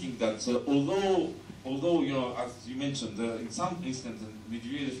been thinking that although as you mentioned, in some instances,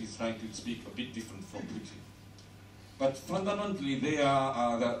 Medvedev is trying to speak a bit different from Putin. But fundamentally, they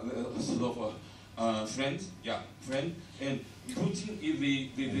are sort of friend, and Putin is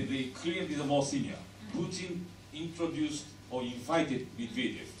the clearly the more senior. Putin introduced or invited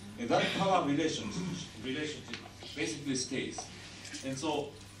Medvedev, and that power relationship basically stays. And so,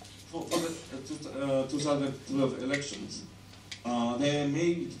 for the 2012 elections, there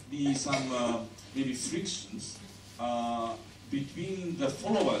may be some maybe frictions between the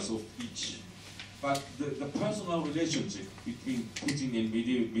followers of each, but the personal relationship between Putin and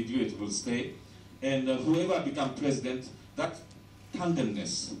Medvedev will stay, and whoever becomes president, that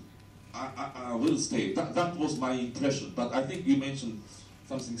tandemness will stay. That was my impression, but I think you mentioned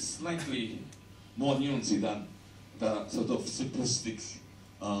something slightly more nuanced than the sort of simplistic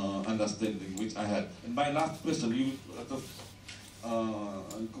understanding which I had. And my last question, you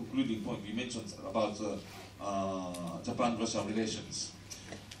concluding point, you mentioned about Japan-Russia relations.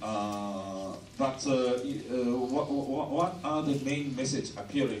 But what are the main messages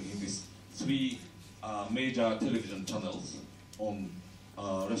appearing in these three major television channels on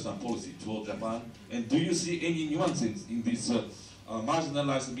Russian policy toward Japan? And do you see any nuances in this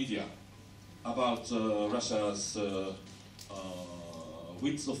marginalized media about Russia's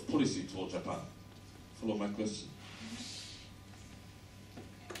width of policy toward Japan? Follow my question.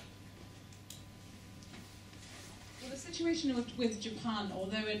 Well, the situation with Japan,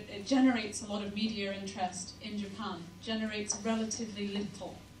 although it generates a lot of media interest in Japan, generates relatively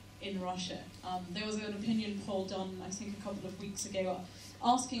little in Russia. There was an opinion poll done, I think, a couple of weeks ago,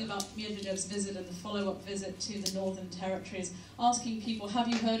 asking about Medvedev's visit and the follow-up visit to the Northern Territories, asking people, have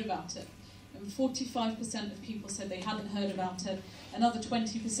you heard about it? And 45% of people said they hadn't heard about it. Another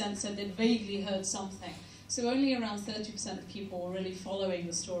 20% said they'd vaguely heard something. So only around 30% of people were really following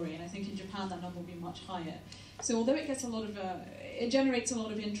the story, and I think in Japan that number will be much higher. So although it gets it generates a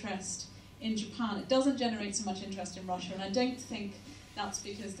lot of interest in Japan, it doesn't generate so much interest in Russia, and I don't think that's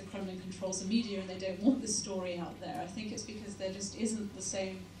because the Kremlin controls the media and they don't want this story out there. I think it's because there just isn't the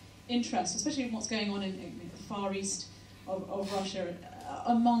same interest, especially in what's going on in the far east of Russia,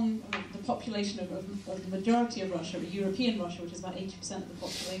 among the population of the majority of Russia, European Russia, which is about 80% of the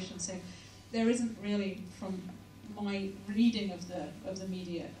population. So there isn't really, from my reading of the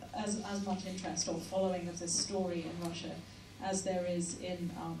media, as much interest or following of this story in Russia as there is in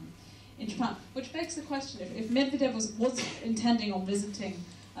Japan. Which begs the question, if Medvedev was intending on visiting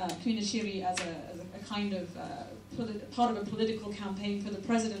Kunishiri as a kind of part of a political campaign for the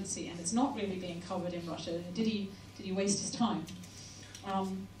presidency, and it's not really being covered in Russia, did he waste his time?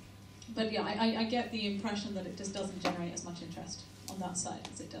 But yeah, I get the impression that it just doesn't generate as much interest on that side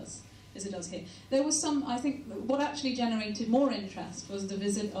as it does here. There was some, I think, what actually generated more interest was the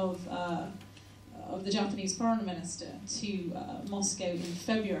visit of the Japanese foreign minister to Moscow in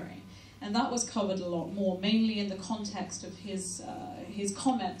February. And that was covered a lot more, mainly in the context of his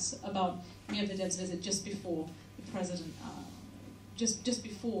comments about Medvedev's visit just before the president, just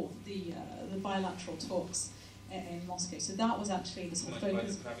before the bilateral talks in Moscow. So that was actually the sort of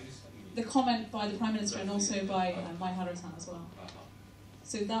focus. The comment by the Prime Minister and also by Mai Haru-san as well.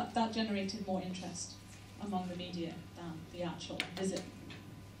 So that generated more interest among the media than the actual visit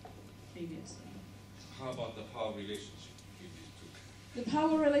previously. How about the power relationship between these two? The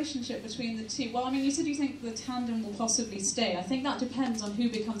power relationship between the two. Well, I mean, you said you think the tandem will possibly stay. I think that depends on who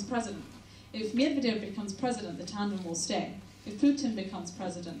becomes president. If Medvedev becomes president, the tandem will stay. If Putin becomes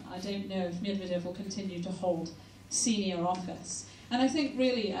president, I don't know if Medvedev will continue to hold senior office. And I think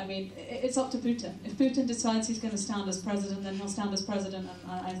really, I mean, it's up to Putin. If Putin decides he's going to stand as president, then he'll stand as president,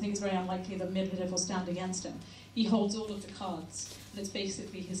 and I think it's very unlikely that Medvedev will stand against him. He holds all of the cards, and it's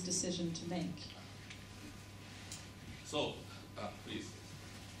basically his decision to make. So, please.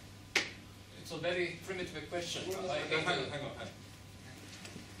 It's a very primitive question. Hang on.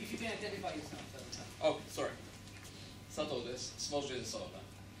 If you can identify yourself at the time. Oh, sorry. Sato desu. Smoji desu.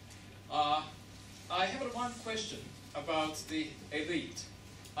 I have one question about the elite.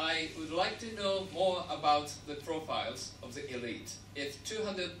 I would like to know more about the profiles of the elite. If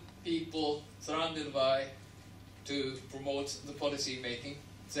 200 people surrounded by to promote the policy making,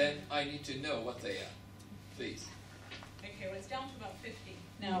 then I need to know what they are. Please. Okay, well, it's down to about 50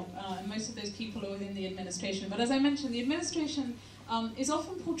 now, and most of those people are within the administration. But as I mentioned, the administration is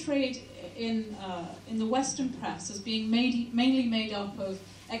often portrayed in the Western press as being mainly made up of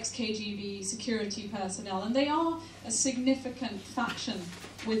ex-KGB security personnel, and they are a significant faction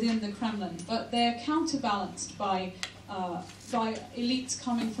within the Kremlin, but they're counterbalanced by elites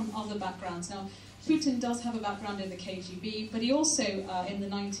coming from other backgrounds. Now, Putin does have a background in the KGB, but he also, in the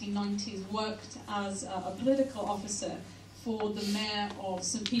 1990s, worked as a political officer for the mayor of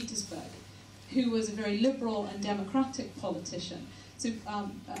St. Petersburg, who was a very liberal and democratic politician. So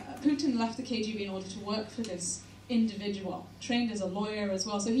Putin left the KGB in order to work for this individual, trained as a lawyer as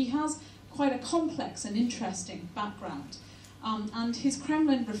well. So he has quite a complex and interesting background. And his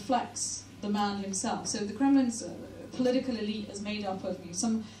Kremlin reflects the man himself. So the Kremlin's political elite is made up of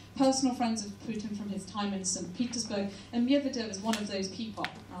some personal friends of Putin from his time in St. Petersburg, and Medvedev is one of those people.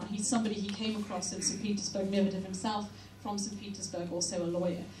 He's somebody he came across in St. Petersburg. Medvedev himself from St. Petersburg, also a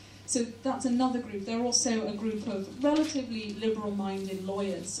lawyer. So that's another group. They're also a group of relatively liberal-minded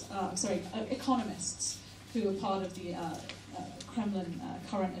lawyers, economists, who are part of the Kremlin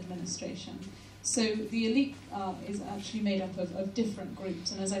current administration. So the elite is actually made up of different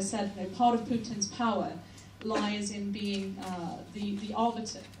groups. And as I said, part of Putin's power lies in being the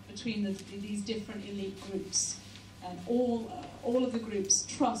arbiter between these different elite groups. And all of the groups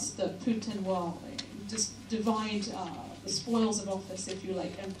trust that Putin will just divide the spoils of office, if you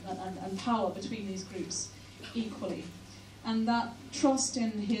like, and power between these groups equally. And that trust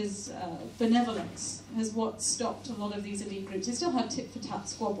in his benevolence is what stopped a lot of these elite groups. They still had tit-for-tat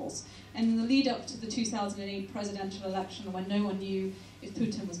squabbles. And in the lead up to the 2008 presidential election, when no one knew if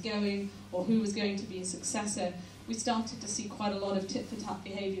Putin was going or who was going to be a successor, we started to see quite a lot of tit-for-tat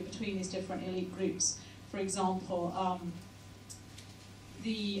behavior between these different elite groups. For example,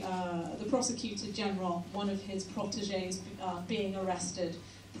 the prosecutor general, one of his proteges, being arrested,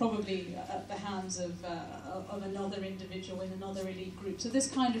 probably at the hands of another individual in another elite group. So this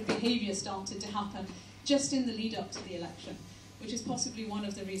kind of behavior started to happen just in the lead up to the election, which is possibly one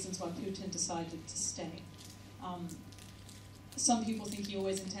of the reasons why Putin decided to stay. Some people think he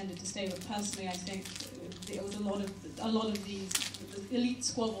always intended to stay, but personally I think there was a lot of these elite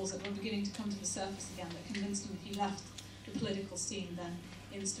squabbles that were beginning to come to the surface again that convinced him if he left the political scene, then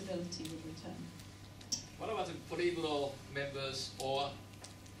instability would return. What about the political members or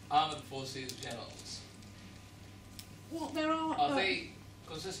armed forces generals? Well, there are they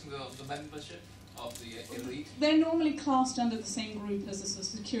consisting of the membership of the elite? They're normally classed under the same group as a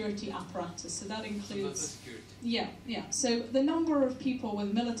security apparatus, so that includes... So security. Yeah. So the number of people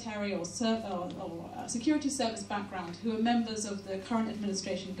with military or security service background who are members of the current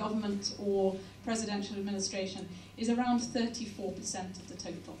administration, government or presidential administration, is around 34% of the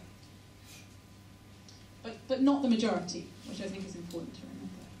total. But not the majority, which I think is important to remember.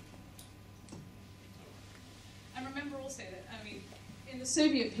 And remember also that, I mean, in the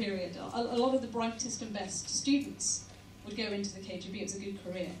Soviet period, a lot of the brightest and best students would go into the KGB. It was a good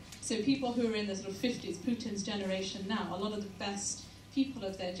career. So people who are in the sort of 50s, Putin's generation now, a lot of the best people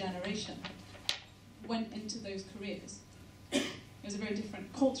of their generation went into those careers. It was a very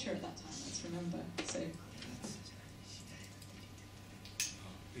different culture at that time, let's remember. So.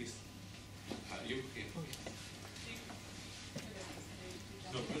 Please. You here.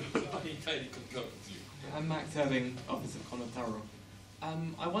 I'm Max Irving, Office of Conor Farrell.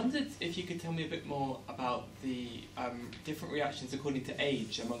 I wondered if you could tell me a bit more about the different reactions according to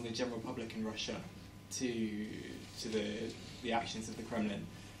age among the general public in Russia to the actions of the Kremlin.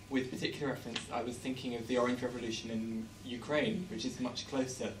 With particular reference, I was thinking of the Orange Revolution in Ukraine, which is much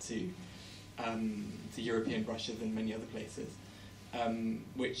closer to European Russia than many other places,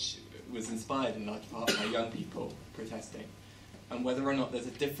 which was inspired in large part by young people protesting. And whether or not there's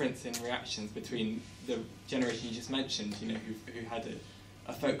a difference in reactions between the generation you just mentioned, who had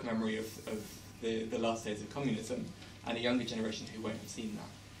a folk memory of the last days of communism, and a younger generation who won't have seen that.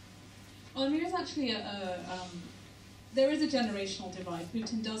 Well, I mean, there's actually there is a generational divide.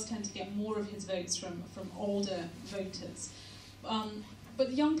 Putin does tend to get more of his votes from older voters.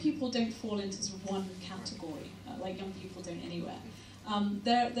 But young people don't fall into sort of one category, like young people don't anywhere.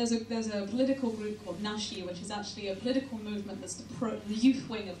 There's a political group called Nashi, which is actually a political movement that's the youth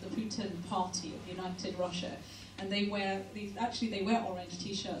wing of the Putin party of United Russia. And they wear orange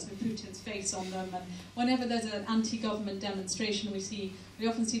t-shirts with Putin's face on them. And whenever there's an anti-government demonstration, we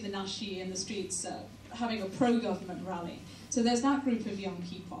often see the Nashi in the streets having a pro-government rally. So there's that group of young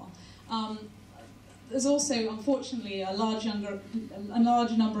people. There's also, unfortunately, a large number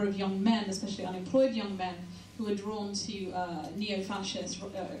of young men, especially unemployed young men, who are drawn to neo-fascist,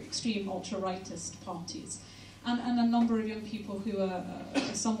 extreme ultra-rightist parties, and a number of young people who are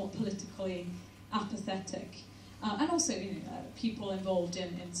somewhat politically apathetic, and also people involved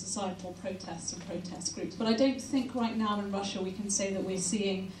in societal protests and protest groups. But I don't think right now in Russia we can say that we're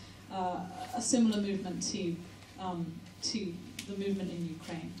seeing a similar movement to the movement in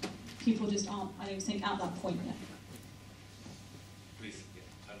Ukraine. People just aren't, I don't think, at that point yet. Please,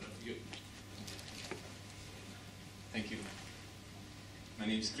 yeah. Thank you. My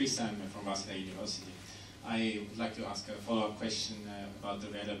name is Chris, I'm from Waseda University. I would like to ask a follow-up question about the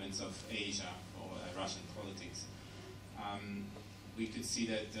relevance of Asia for Russian politics. We could see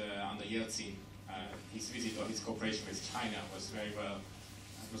that under Yeltsin, his visit or his cooperation with China was very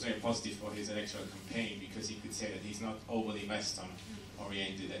positive for his electoral campaign, because he could say that he's not overly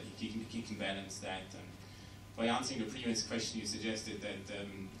Western-oriented, that he can balance that. And by answering the previous question, you suggested that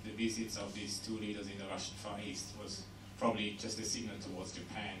the visits of these two leaders in the Russian Far East was probably just a signal towards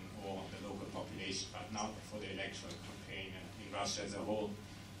Japan or the local population, but not for the electoral campaign in Russia as a whole.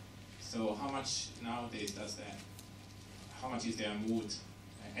 So how much nowadays how much is there a mood,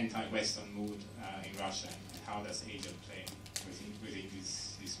 anti-Western mood in Russia, and how does Asia play within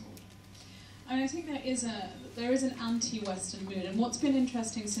this mood? I think there is an anti-Western mood, and what's been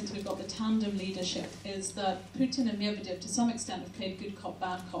interesting since we've got the tandem leadership is that Putin and Medvedev, to some extent, have played good cop,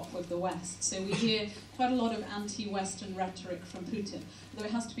 bad cop with the West. So we hear quite a lot of anti-Western rhetoric from Putin, although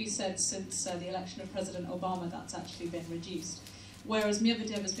it has to be said since the election of President Obama that's actually been reduced. Whereas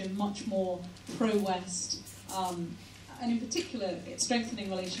Medvedev has been much more pro-West, and in particular, strengthening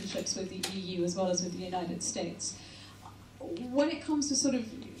relationships with the EU as well as with the United States. When it comes to sort of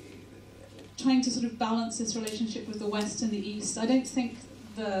trying to sort of balance this relationship with the West and the East, I don't think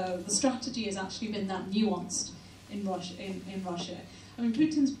the strategy has actually been that nuanced in Russia. I mean,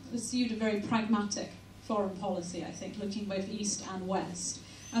 Putin's pursued a very pragmatic foreign policy, I think, looking both East and West,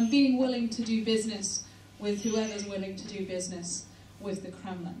 and being willing to do business with whoever's willing to do business with the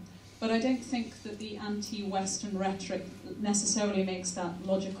Kremlin. But I don't think that the anti-Western rhetoric necessarily makes that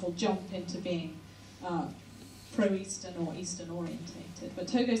logical jump into being pro-Eastern or Eastern-orientated. But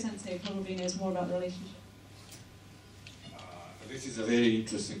Togo-sensei probably knows more about the relationship. This is a very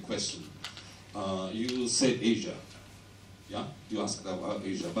interesting question. You said Asia, yeah? You asked about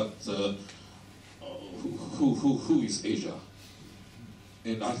Asia, but who is Asia?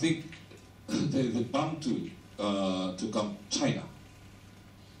 And I think the bound to come China.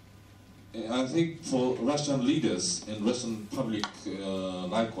 And I think for Russian leaders and Russian public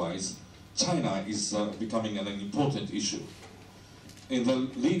likewise, China is becoming an important issue. And the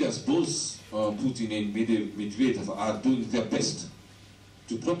leaders, both Putin and Medvedev, are doing their best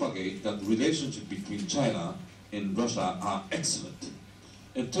to propagate that the relationship between China and Russia are excellent.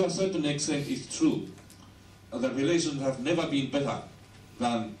 And to a certain extent, it's true. The relations have never been better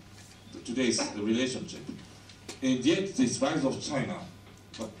than today's relationship. And yet, this rise of China,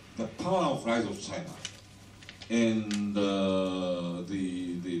 the power of rise of China, and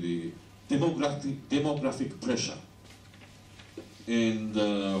the demographic pressure, and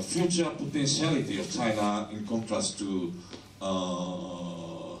the future potentiality of China in contrast to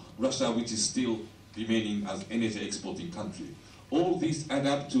Russia, which is still remaining as energy exporting country. All these add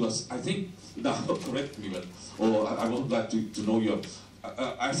up to us, I think, now correct me, but, or I would like to know your,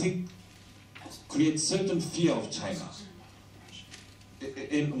 I think, create certain fear of China.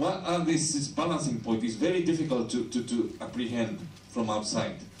 And this balancing point is very difficult to apprehend from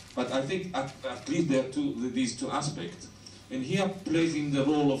outside. But I think at least there are these two aspects. And here plays in the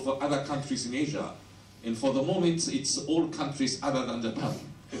role of other countries in Asia. And for the moment, it's all countries other than Japan.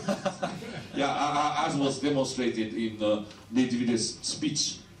 Yeah, as was demonstrated in Medvedev's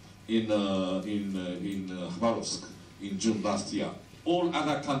speech in Khabarovsk in June last year. All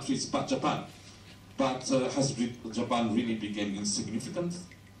other countries but Japan. But has Japan really become insignificant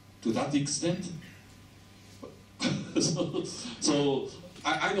to that extent? So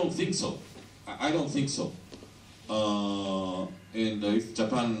I don't think so. I don't think so. And if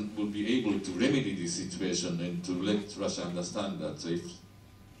Japan will be able to remedy this situation and to let Russia understand that if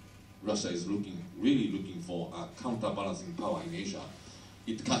Russia is really looking for a counterbalancing power in Asia,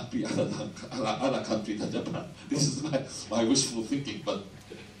 it can't be other country than Japan. This is my wishful thinking, but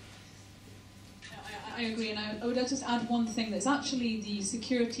I agree, and I would just add one thing. There's actually the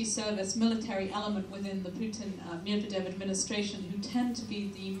security service military element within the Putin Medvedev administration who tend to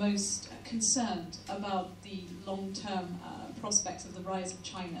be the most concerned about the long-term prospects of the rise of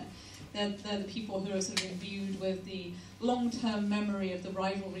China. They're the people who are sort of imbued with the long-term memory of the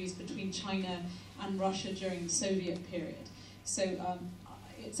rivalries between China and Russia during the Soviet period. So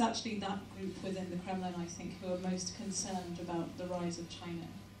it's actually that group within the Kremlin, I think, who are most concerned about the rise of China.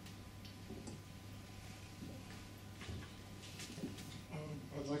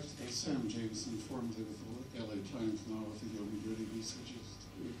 I'd like to thank Sam Jameson, formerly with the LA Times, now with the Yomi Goody Research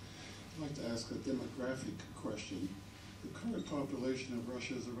Institute. I'd like to ask a demographic question. The current population of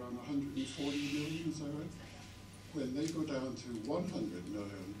Russia is around 140 million, is that right? When they go down to 100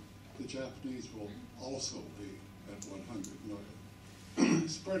 million, the Japanese will also be at 100 million.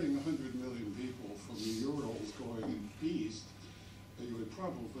 Spreading 100 million people from the Urals going east, you would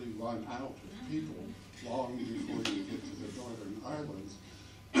probably run out of people long before you get to the northern islands.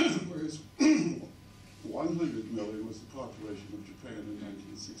 Whereas 100 million was the population of Japan in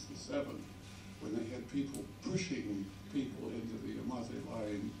 1967, when they had people pushing people into the Yamate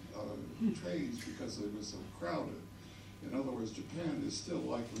Line trains because they were so crowded. In other words, Japan is still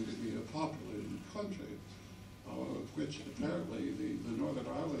likely to be a populated country, which apparently the northern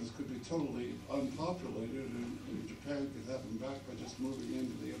islands could be totally unpopulated, and Japan could have them back by just moving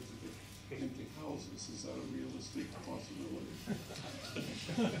into the empty houses. Is that a realistic possibility?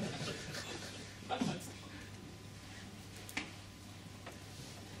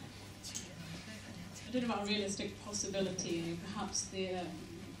 I don't know about a realistic possibility. Perhaps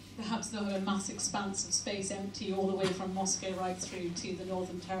they'll have a mass expanse of space empty all the way from Moscow right through to the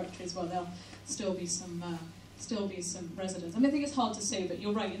northern territories, where there'll still be some residents. I mean, I think it's hard to say, but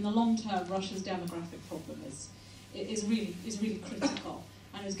you're right. In the long term, Russia's demographic problem is really critical,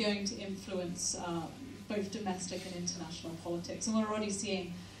 and is going to influence both domestic and international politics. And we're already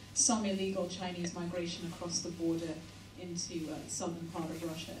seeing some illegal Chinese migration across the border into the southern part of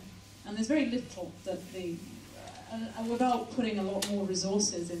Russia. And there's very little that without putting a lot more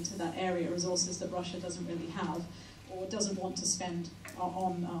resources into that area, resources that Russia doesn't really have, or doesn't want to spend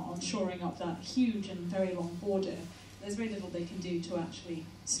on shoring up that huge and very long border, there's very little they can do to actually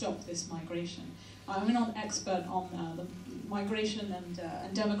stop this migration. I'm not an expert on the migration and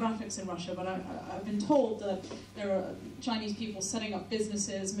demographics in Russia, but I've been told that there are Chinese people setting up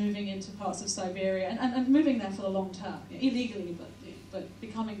businesses, moving into parts of Siberia, and moving there for the long term, illegally, but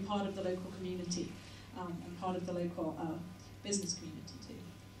becoming part of the local community and part of the local business community too.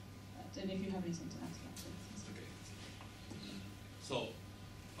 I don't know if you have anything to add to that. okay. So,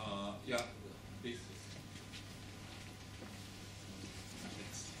 yeah, please.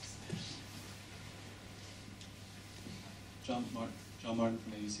 John Martin from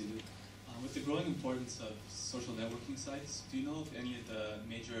AUCD. With the growing importance of social networking sites, do you know if any of the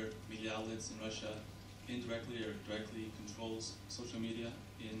major media outlets in Russia indirectly or directly controls social media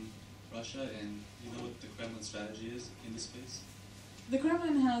in Russia, and do you know what the Kremlin strategy is in this space? The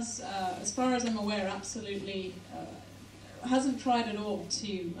Kremlin has, as far as I'm aware, absolutely hasn't tried at all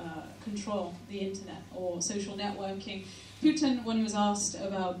to control the internet or social networking. Putin, when he was asked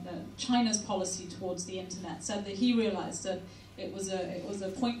about China's policy towards the internet, said that he realized that it was a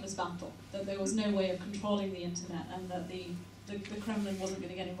pointless battle, that there was no way of controlling the internet, and that the Kremlin wasn't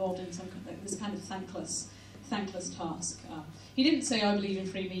going to get involved in this kind of thankless task. He didn't say, I believe in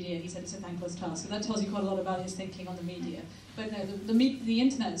free media, he said it's a thankless task, and that tells you quite a lot about his thinking on the media. But no, the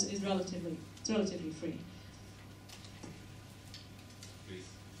internet is relatively free. Please.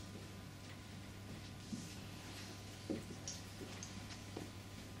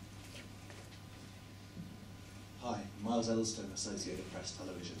 Hi, Miles Elston, Associated Press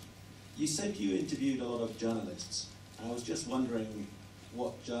Television. You said you interviewed a lot of journalists, and I was just wondering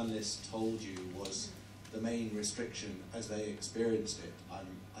what journalists told you was the main restriction as they experienced it.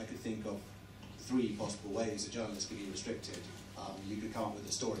 I could think of 3 possible ways a journalist could be restricted. You could come up with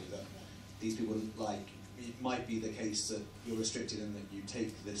a story that these people like. It might be the case that you're restricted in that you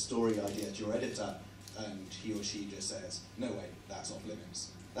take the story idea to your editor and he or she just says, no way, that's off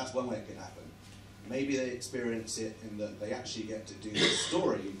limits. That's one way it could happen. Maybe they experience it in that they actually get to do the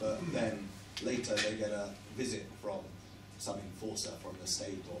story, but then later they get a visit from some enforcer from the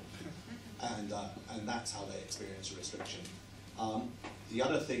state, and that's how they experience a restriction. The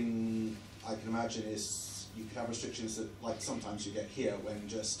other thing I can imagine is you could have restrictions that, like sometimes you get here, when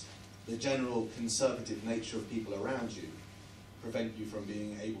just the general conservative nature of people around you prevent you from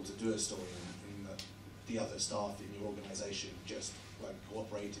being able to do a story, and the other staff in your organisation just won't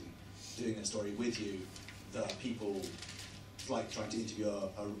cooperate in doing a story with you. The people, like trying to interview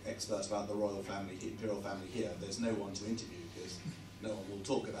an expert about the royal family, imperial family here, there's no one to interview because no one will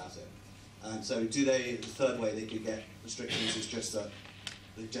talk about it. And so the third way they could get restrictions is just that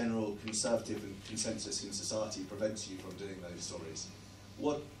the general conservative and consensus in society prevents you from doing those stories.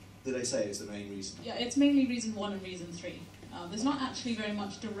 What do they say is the main reason? Yeah, it's mainly reason 1 and reason 3. There's not actually very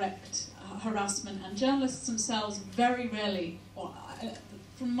much direct harassment, and journalists themselves very rarely, or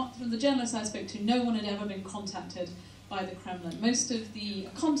from the journalists I spoke to, no one had ever been contacted by the Kremlin. Most of the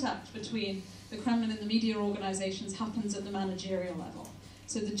contact between the Kremlin and the media organizations happens at the managerial level.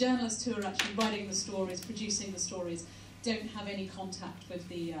 So the journalists who are actually writing the stories, producing the stories, don't have any contact with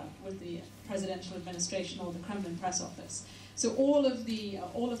the presidential administration or the Kremlin press office. So all of the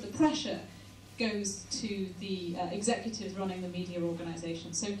pressure goes to the executives running the media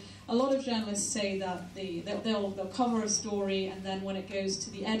organization. So a lot of journalists say that they'll cover a story, and then when it goes to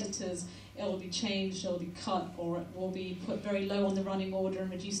the editors, it'll be changed, it'll be cut, or it will be put very low on the running order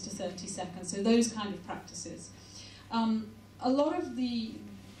and reduced to 30 seconds. So those kind of practices. A lot of the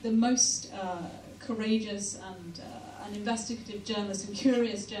most courageous and investigative journalists and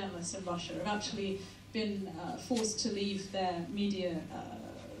curious journalists in Russia have actually been forced to leave their media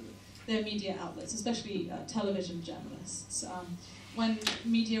outlets, especially television journalists. When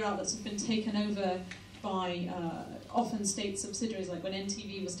media outlets have been taken over by often state subsidiaries, like when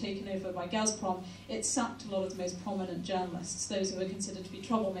NTV was taken over by Gazprom, it sacked a lot of the most prominent journalists, those who were considered to be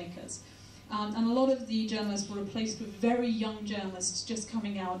troublemakers. And a lot of the journalists were replaced with very young journalists just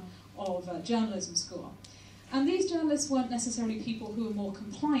coming out of journalism school. And these journalists weren't necessarily people who were more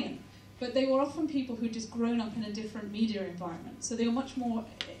compliant, but they were often people who'd just grown up in a different media environment. So they were much more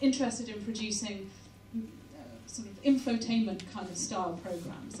interested in producing sort of infotainment kind of style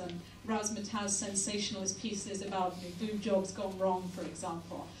programs, and razzmatazz sensationalist pieces about boob jobs gone wrong, for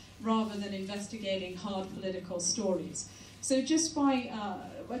example, rather than investigating hard political stories. So just by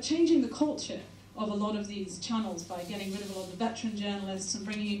changing the culture of a lot of these channels, by getting rid of a lot of the veteran journalists and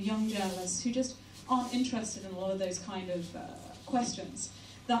bringing in young journalists who just aren't interested in a lot of those kind of questions,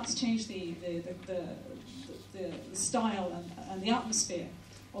 that's changed the style and the atmosphere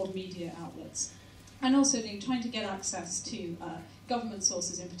of media outlets. And also trying to get access to government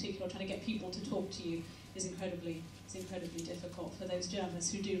sources in particular, trying to get people to talk to you is incredibly difficult for those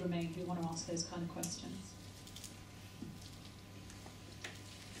journalists who do remain, who want to ask those kind of questions.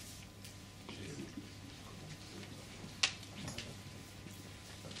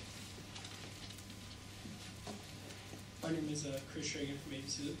 My name is Chris Reagan from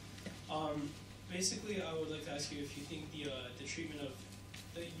ABC. Basically, I would like to ask you if you think the treatment of,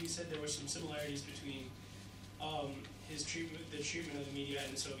 you said there were some similarities between the treatment of the media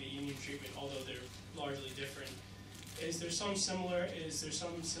and the Soviet Union treatment, although they're largely different. Is there some similar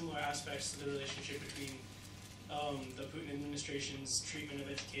aspects to the relationship between the Putin administration's treatment of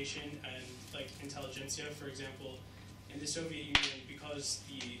education and like intelligentsia? For example, in the Soviet Union, because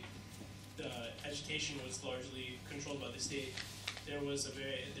the education was largely controlled by the state, there was a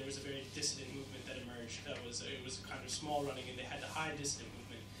very dissident movement that emerged. It was kind of small running, and they had to hide dissident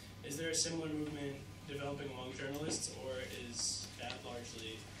movement. Is there a similar movement developing among journalists, or is that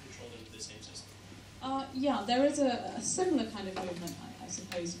largely controlled under the same system? Yeah, there is a similar kind of movement, I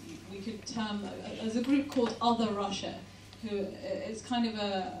suppose we could term. There's a group called Other Russia, who is kind of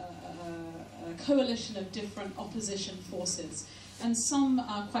a coalition of different opposition forces. And some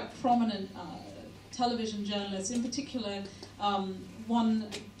quite prominent television journalists, in particular one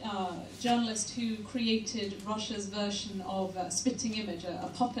journalist who created Russia's version of Spitting Image,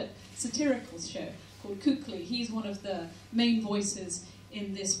 a puppet satirical show called Kukli. He's one of the main voices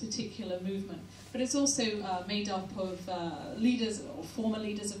in this particular movement. But it's also made up of leaders or former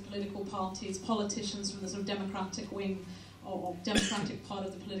leaders of political parties, politicians from the sort of democratic wing or democratic part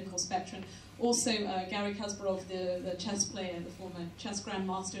of the political spectrum. Also, Garry Kasparov, the chess player, the former chess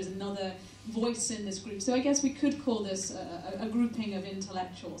grandmaster, is another voice in this group. So I guess we could call this a grouping of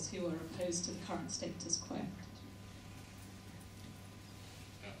intellectuals who are opposed to the current status quo.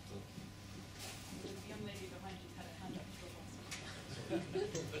 The young lady behind you had a hand up.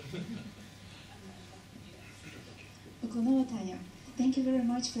 Thank you very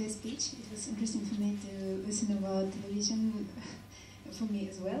much for your speech. It was interesting for me to listen about television. For me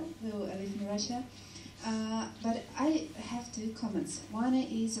as well, though I live in Russia. But I have two comments. One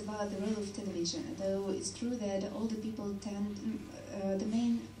is about the role of television. Though it's true that older people tend, the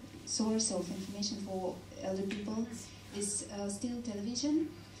main source of information for elder people is still television.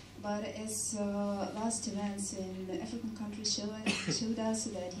 But as last events in African countries showed us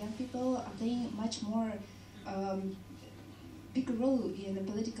that young people are playing much more big role in the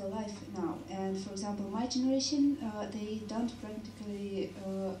political life now. And for example, my generation, they don't practically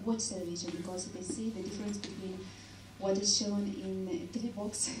watch television because they see the difference between what is shown in a TV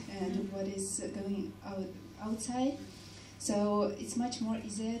box and what is going outside. So it's much more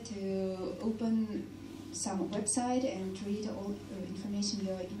easier to open some website and read all information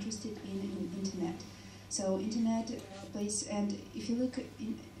you're interested in internet. So internet plays, and if you look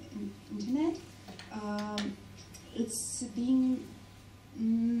in internet, it's being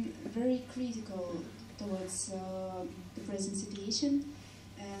very critical towards the present situation.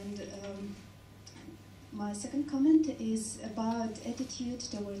 And my second comment is about attitude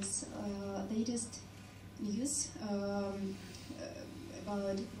towards latest news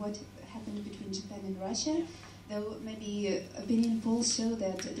about what happened between Japan and Russia. Though maybe opinion polls show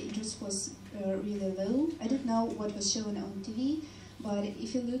that the interest was really low. I don't know what was shown on TV, but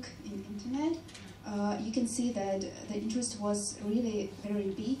if you look in internet, you can see that the interest was really very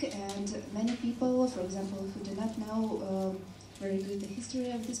big, and many people, for example, who do not know very good the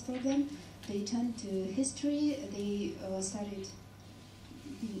history of this problem, they turned to history, they started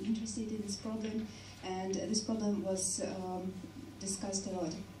being interested in this problem, and this problem was discussed a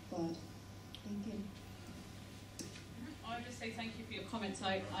lot. But thank you. I would just say thank you for your comments.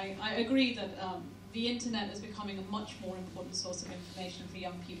 I agree that the internet is becoming a much more important source of information for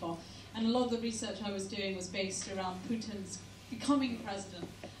young people. And a lot of the research I was doing was based around Putin's becoming president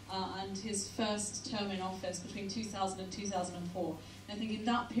and his first term in office between 2000 and 2004. And I think in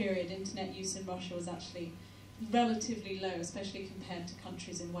that period, internet use in Russia was actually relatively low, especially compared to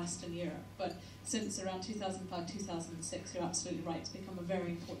countries in Western Europe. But since around 2005, 2006, you're absolutely right, it's become a very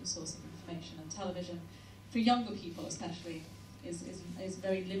important source of information. And television, for younger people especially, is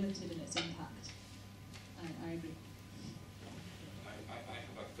very limited in its impact. I agree. I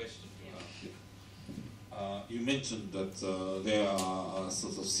have a question. You mentioned that there are a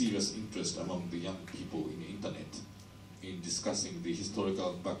sort of serious interest among the young people in the internet in discussing the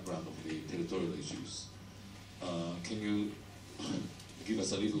historical background of the territorial issues. Can you give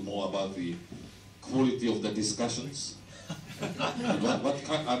us a little more about the quality of the discussions? what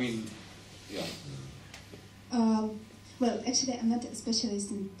kind, I mean, yeah. Well, actually, I'm not a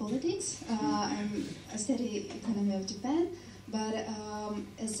specialist in politics. I study economy of Japan. But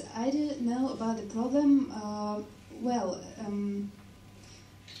as I do know about the problem,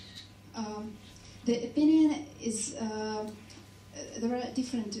 the opinion is, there are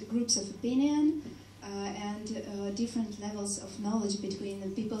different groups of opinion and different levels of knowledge between the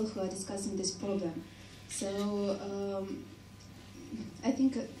people who are discussing this problem. So I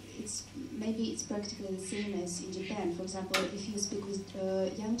think maybe it's practically the same as in Japan. For example, if you speak with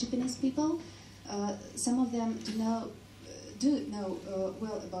young Japanese people, some of them do know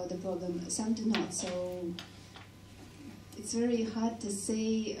well about the problem, some do not. So it's very hard to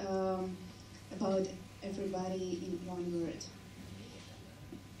say about everybody in one word.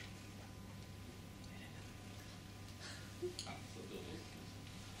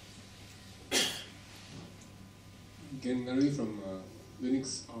 Again, Mary from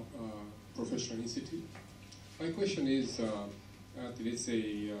Linux Professional Institute. My question is, at let's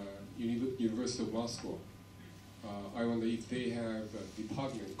say University of Moscow, I wonder if they have a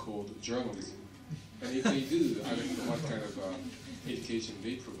department called journalism. And if they do, I don't know what kind of education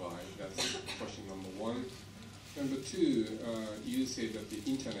they provide. That's question number one. Number two, you say that the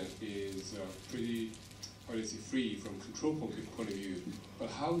internet is pretty, or is free from control point of view.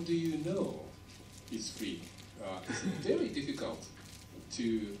 But how do you know it's free? It's very difficult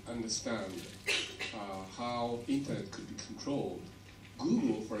to understand how internet could be controlled.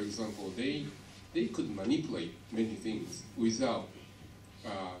 Google, for example, they could manipulate many things without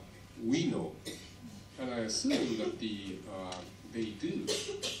we know, and I assume that they do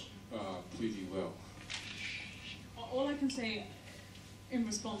pretty well. All I can say in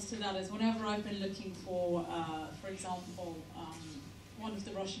response to that is whenever I've been looking for example, one of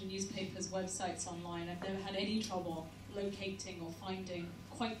the Russian newspapers' websites online, I've never had any trouble locating or finding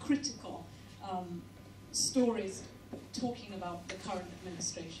quite critical stories talking about the current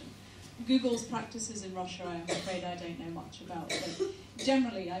administration. Google's practices in Russia, I'm afraid I don't know much about. But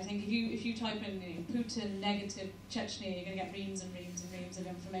generally, I think if you type in Putin negative Chechnya, you're going to get reams and reams and reams of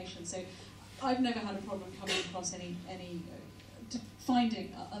information. So I've never had a problem coming across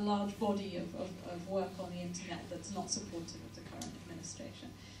finding a large body of work on the internet that's not supportive of the current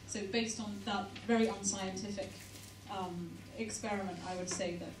administration. So based on that very unscientific experiment, I would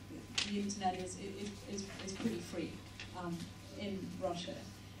say that the internet is pretty free in Russia.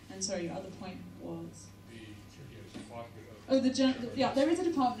 And sorry, your other point was? Oh, yeah, there is a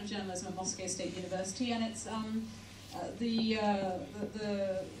Department of Journalism at Moscow State University, and it's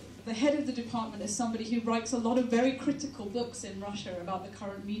the head of the department is somebody who writes a lot of very critical books in Russia about the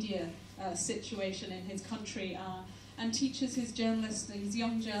current media situation in his country, and teaches his journalists, his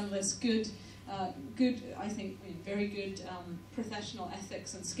young journalists, good, I think, very good professional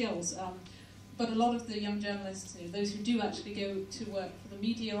ethics and skills. But a lot of the young journalists, those who do actually go to work for the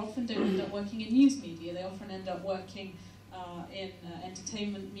media, often don't end up working in news media. They often end up working in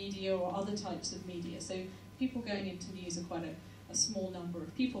entertainment media or other types of media. So people going into news are quite a small number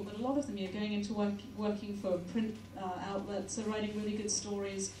of people, but a lot of them are going into working for print outlets, are writing really good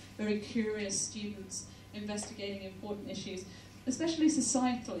stories, very curious students, investigating important issues, especially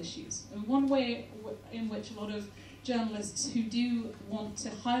societal issues. And one way in which a lot of journalists who do want to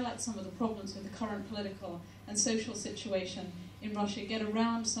highlight some of the problems with the current political and social situation in Russia get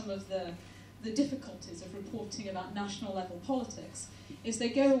around some of the difficulties of reporting about national level politics is they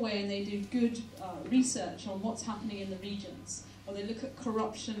go away and they do good research on what's happening in the regions, or they look at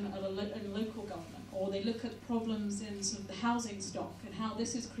corruption at in local government, or they look at problems in sort of the housing stock and how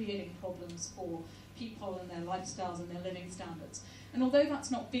this is creating problems for people and their lifestyles and their living standards. And although that's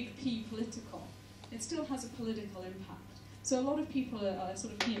not big P political, it still has a political impact. So a lot of people are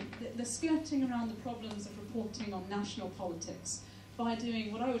sort of, they're skirting around the problems of reporting on national politics by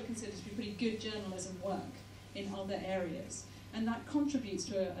doing what I would consider to be pretty good journalism work in other areas. And that contributes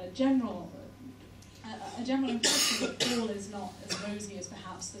to a general impression that all is not as rosy as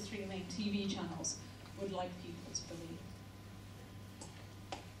perhaps the three main TV channels would like people to believe.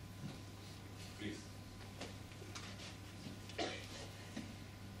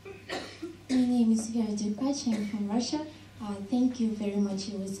 My name is Vera Derpach. I'm from Russia. Thank you very much.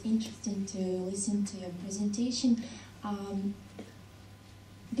 It was interesting to listen to your presentation.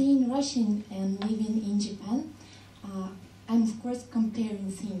 Being Russian and living in Japan, I'm of course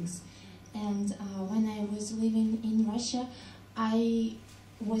comparing things. And when I was living in Russia, I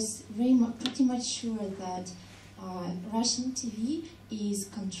was pretty much sure that Russian TV is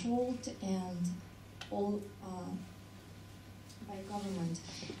controlled and all by government.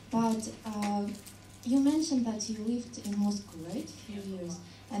 But you mentioned that you lived in Moscow, right, a few years,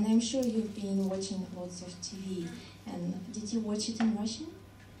 and I'm sure you've been watching lots of TV. And did you watch it in Russian?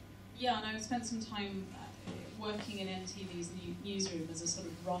 Yeah, and I spent some time working in NTV's newsroom as a sort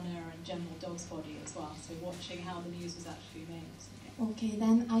of runner and general dog's body as well, so watching how the news was actually made. So, yeah. Okay,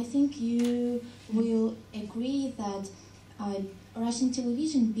 then I think you will agree that Russian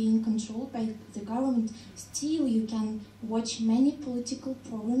television being controlled by the government, still you can watch many political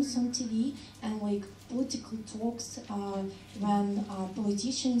programs on TV and like political talks when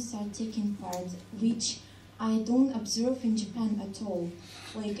politicians are taking part, which I don't observe in Japan at all.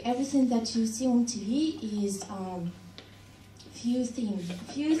 Like everything that you see on TV is few things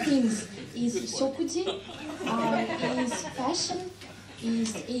is shokuji, is fashion,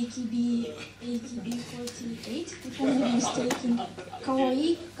 is AKB 48, if I'm not mistaken,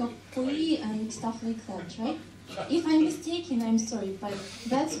 kawaii, kakkoi, and stuff like that, right? If I'm mistaken, I'm sorry, but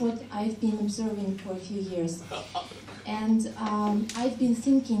that's what I've been observing for a few years. And I've been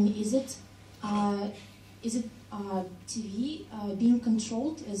thinking, is it TV being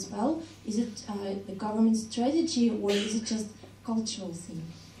controlled as well? Is it the government strategy, or is it just cultural thing?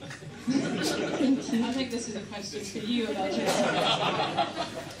 Thank you. I think this is a question for you about your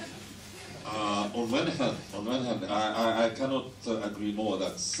On one hand, I cannot agree more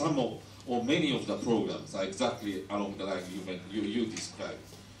that some of, or many of the programs are exactly along the line you described.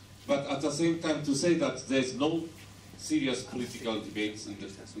 But at the same time, to say that there's no serious political debates in the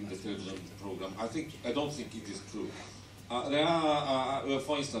television program, I don't think it is true. There are,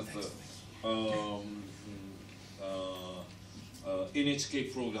 for instance,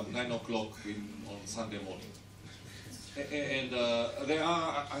 NHK program 9 o'clock on Sunday morning, and there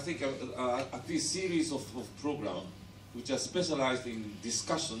are, I think, at least series of programs which are specialized in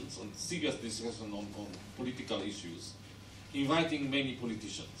discussions, on serious discussion on political issues, inviting many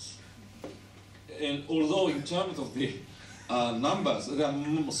politicians. And although in terms of the numbers, there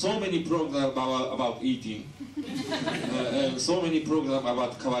are so many programs about eating, and so many programs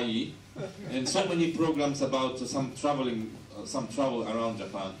about kawaii, and so many programs about some travel around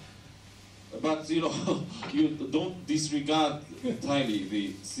Japan. But you know, you don't disregard entirely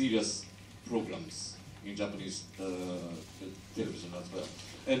the serious programs in Japanese television as well.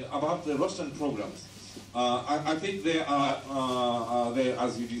 And about the Russian programs, I think there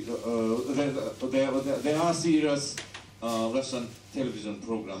are serious Russian television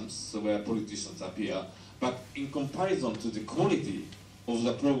programs where politicians appear, but in comparison to the quality of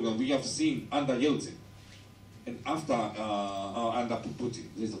the program we have seen under Yeltsin and after under Putin,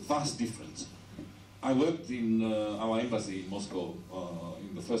 there's a vast difference. I worked in our embassy in Moscow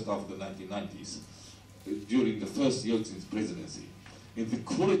in the first half of the 1990s during the first Yeltsin's presidency, and the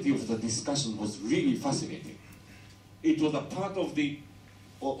quality of the discussion was really fascinating. It was a part of the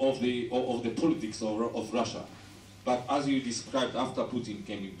politics of Russia, but as you described, after Putin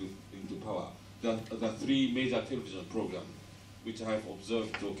came into power, the three major television programs, which I have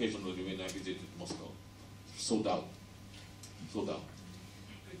observed occasionally when I visited Moscow, sold out.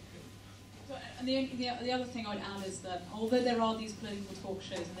 And the other thing I would add is that although there are these political talk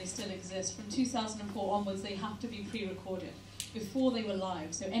shows and they still exist, from 2004 onwards they have to be pre-recorded. Before they were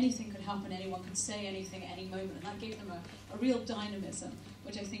live, so anything could happen, anyone could say anything at any moment, and that gave them a real dynamism,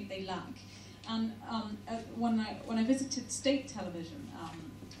 which I think they lack. And when I visited state television,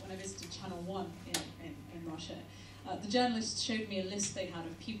 when I visited Channel 1 in Russia, the journalists showed me a list they had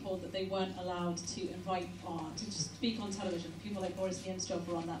of people that they weren't allowed to invite to speak on television. People like Boris Nemtsov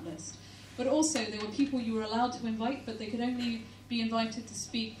were on that list. But also, there were people you were allowed to invite, but they could only be invited to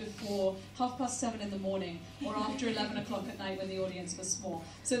speak before 7:30 in the morning or after 11 o'clock at night when the audience was small.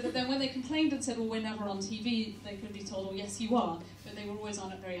 So that then when they complained and said, well, we're never on TV, they could be told, well, yes, you are, but they were always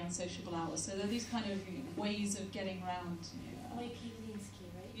on at very unsociable hours. So there are these kind of ways of getting around. Like Yavlinsky,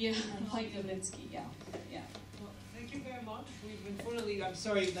 right? Yeah, like Yavlinsky, yeah. Well, thank you very much. We've been fully, I'm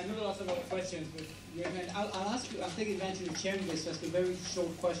sorry, I know lots of other questions, but I'll ask you, I'll take advantage of sharing this, just a very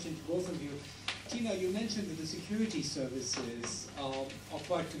short question to both of you. Tina, you mentioned that the security services are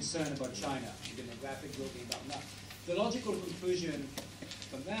quite concerned about China, the demographic building about that. The logical conclusion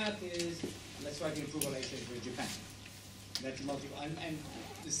from that is, let's try to improve relations with Japan. That's logical. And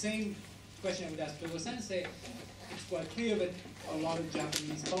the same question I would ask Togo Sensei, it's quite clear that a lot of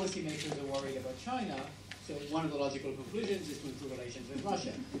Japanese policymakers are worried about China, so one of the logical conclusions is to improve relations with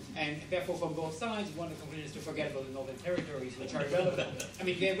Russia. And therefore, from both sides, one of the conclusions is to forget about the northern territories, which are relevant. I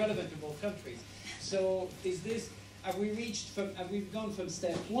mean, they're relevant to both countries. So have we gone from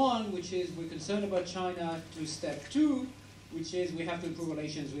step one, which is we're concerned about China, to step two, which is we have to improve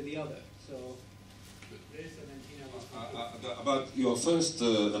relations with the other. So this and then Tina. About your first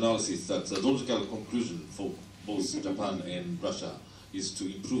analysis, that the logical conclusion for both Japan and Russia is to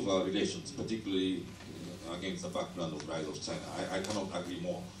improve our relations, particularly against the background of rise of China. I cannot agree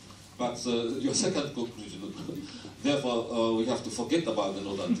more. But your second conclusion, therefore, we have to forget about the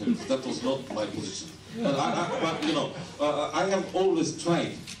northern territories. That was not my position. But I have always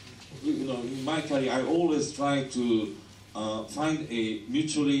tried, in my career, I always try to find a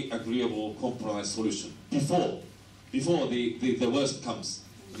mutually agreeable compromise solution before the worst comes.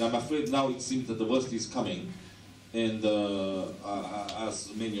 And I'm afraid now it seems that the worst is coming. And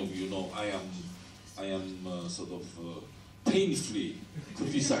as many of you know, I am sort of painfully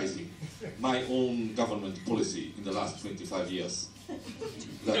criticizing my own government policy in the last 25 years.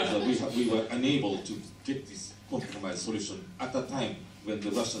 That we were unable to get this compromise solution at a time when the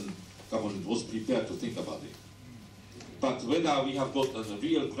Russian government was prepared to think about it. But whether we have got a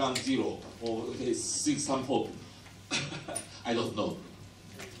real ground zero or see some hope, I don't know.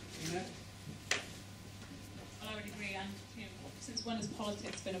 Well, I would agree, and since when has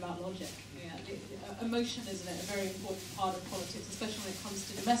politics been about logic? Emotion is a very important part of politics, especially when it comes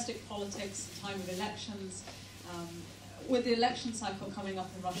to domestic politics, the time of elections. With the election cycle coming up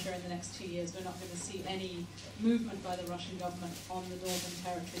in Russia in the next 2 years, we're not going to see any movement by the Russian government on the Northern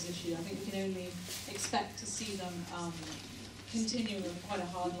Territories issue. I think we can only expect to see them continue with quite a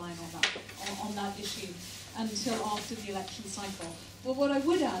hard line on that issue until after the election cycle. Well, what I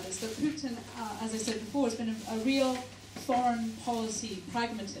would add is that Putin, as I said before, has been a real foreign policy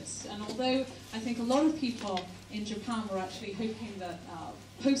pragmatist, and although I think a lot of people in Japan were actually hoping that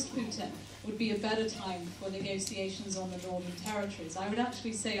post-Putin would be a better time for negotiations on the Northern Territories, I would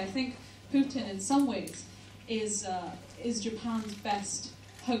actually say I think Putin in some ways is Japan's best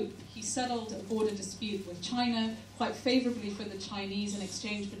hope. He settled a border dispute with China quite favorably for the Chinese in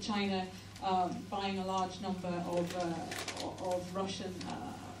exchange for China buying a large number of Russian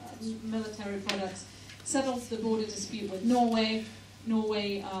military products. Settled the border dispute with Norway.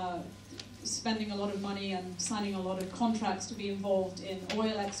 Norway spending a lot of money and signing a lot of contracts to be involved in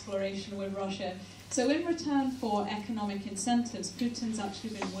oil exploration with Russia. So in return for economic incentives, Putin's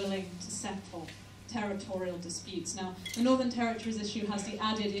actually been willing to settle territorial disputes. Now, the Northern Territories issue has the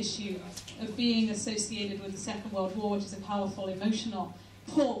added issue of being associated with the Second World War, which is a powerful emotional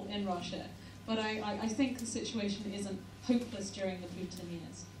pull in Russia. But I think the situation isn't hopeless during the Putin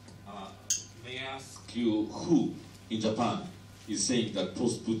years. May I ask you who in Japan is saying that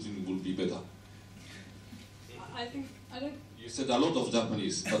post-Putin will be better. I don't. You said a lot of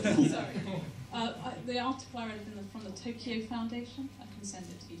Japanese, but who? Sorry. The article I read from the Tokyo Foundation, I can send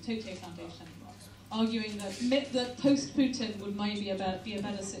it to you, Tokyo Foundation, arguing that post-Putin would maybe be a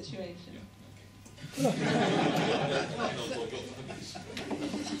better situation.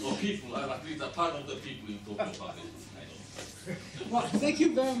 Or people, at least a part of the people in Tokyo Foundation. Well, thank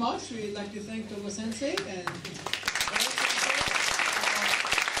you very much. We'd like to thank Togo Sensei and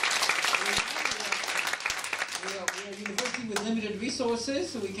we are a university with limited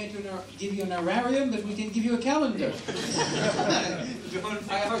resources, so we can't give you an honorarium, but we can give you a calendar.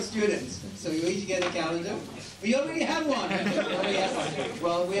 By our students. So you each get a calendar. We already have one.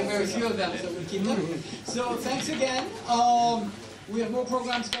 Well, we have very few of them, so we'll keep them. So thanks again. We have more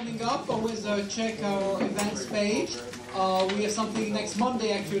programs coming up. Always check our events page. We have something next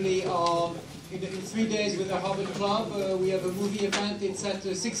Monday, actually, in 3 days with our Harvard Club. We have a movie event. It's at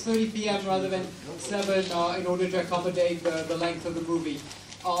 6:30 p.m. rather than 7 in order to accommodate the length of the movie.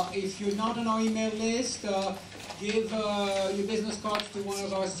 If you're not on our email list, give your business cards to one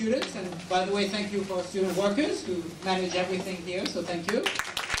of our students. And by the way, thank you for our student workers who manage everything here, so thank you.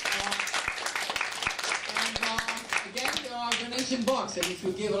 Again, there are donation boxes. And if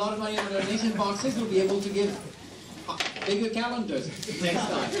you give a lot of money in donation boxes, we'll be able to give bigger calendars next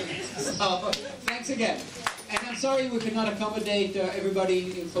time. So, thanks again. And I'm sorry we could not accommodate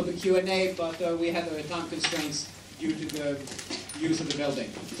everybody for the Q&A, but we had time constraints due to the use of the building.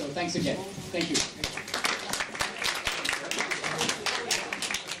 So thanks again. Thank you.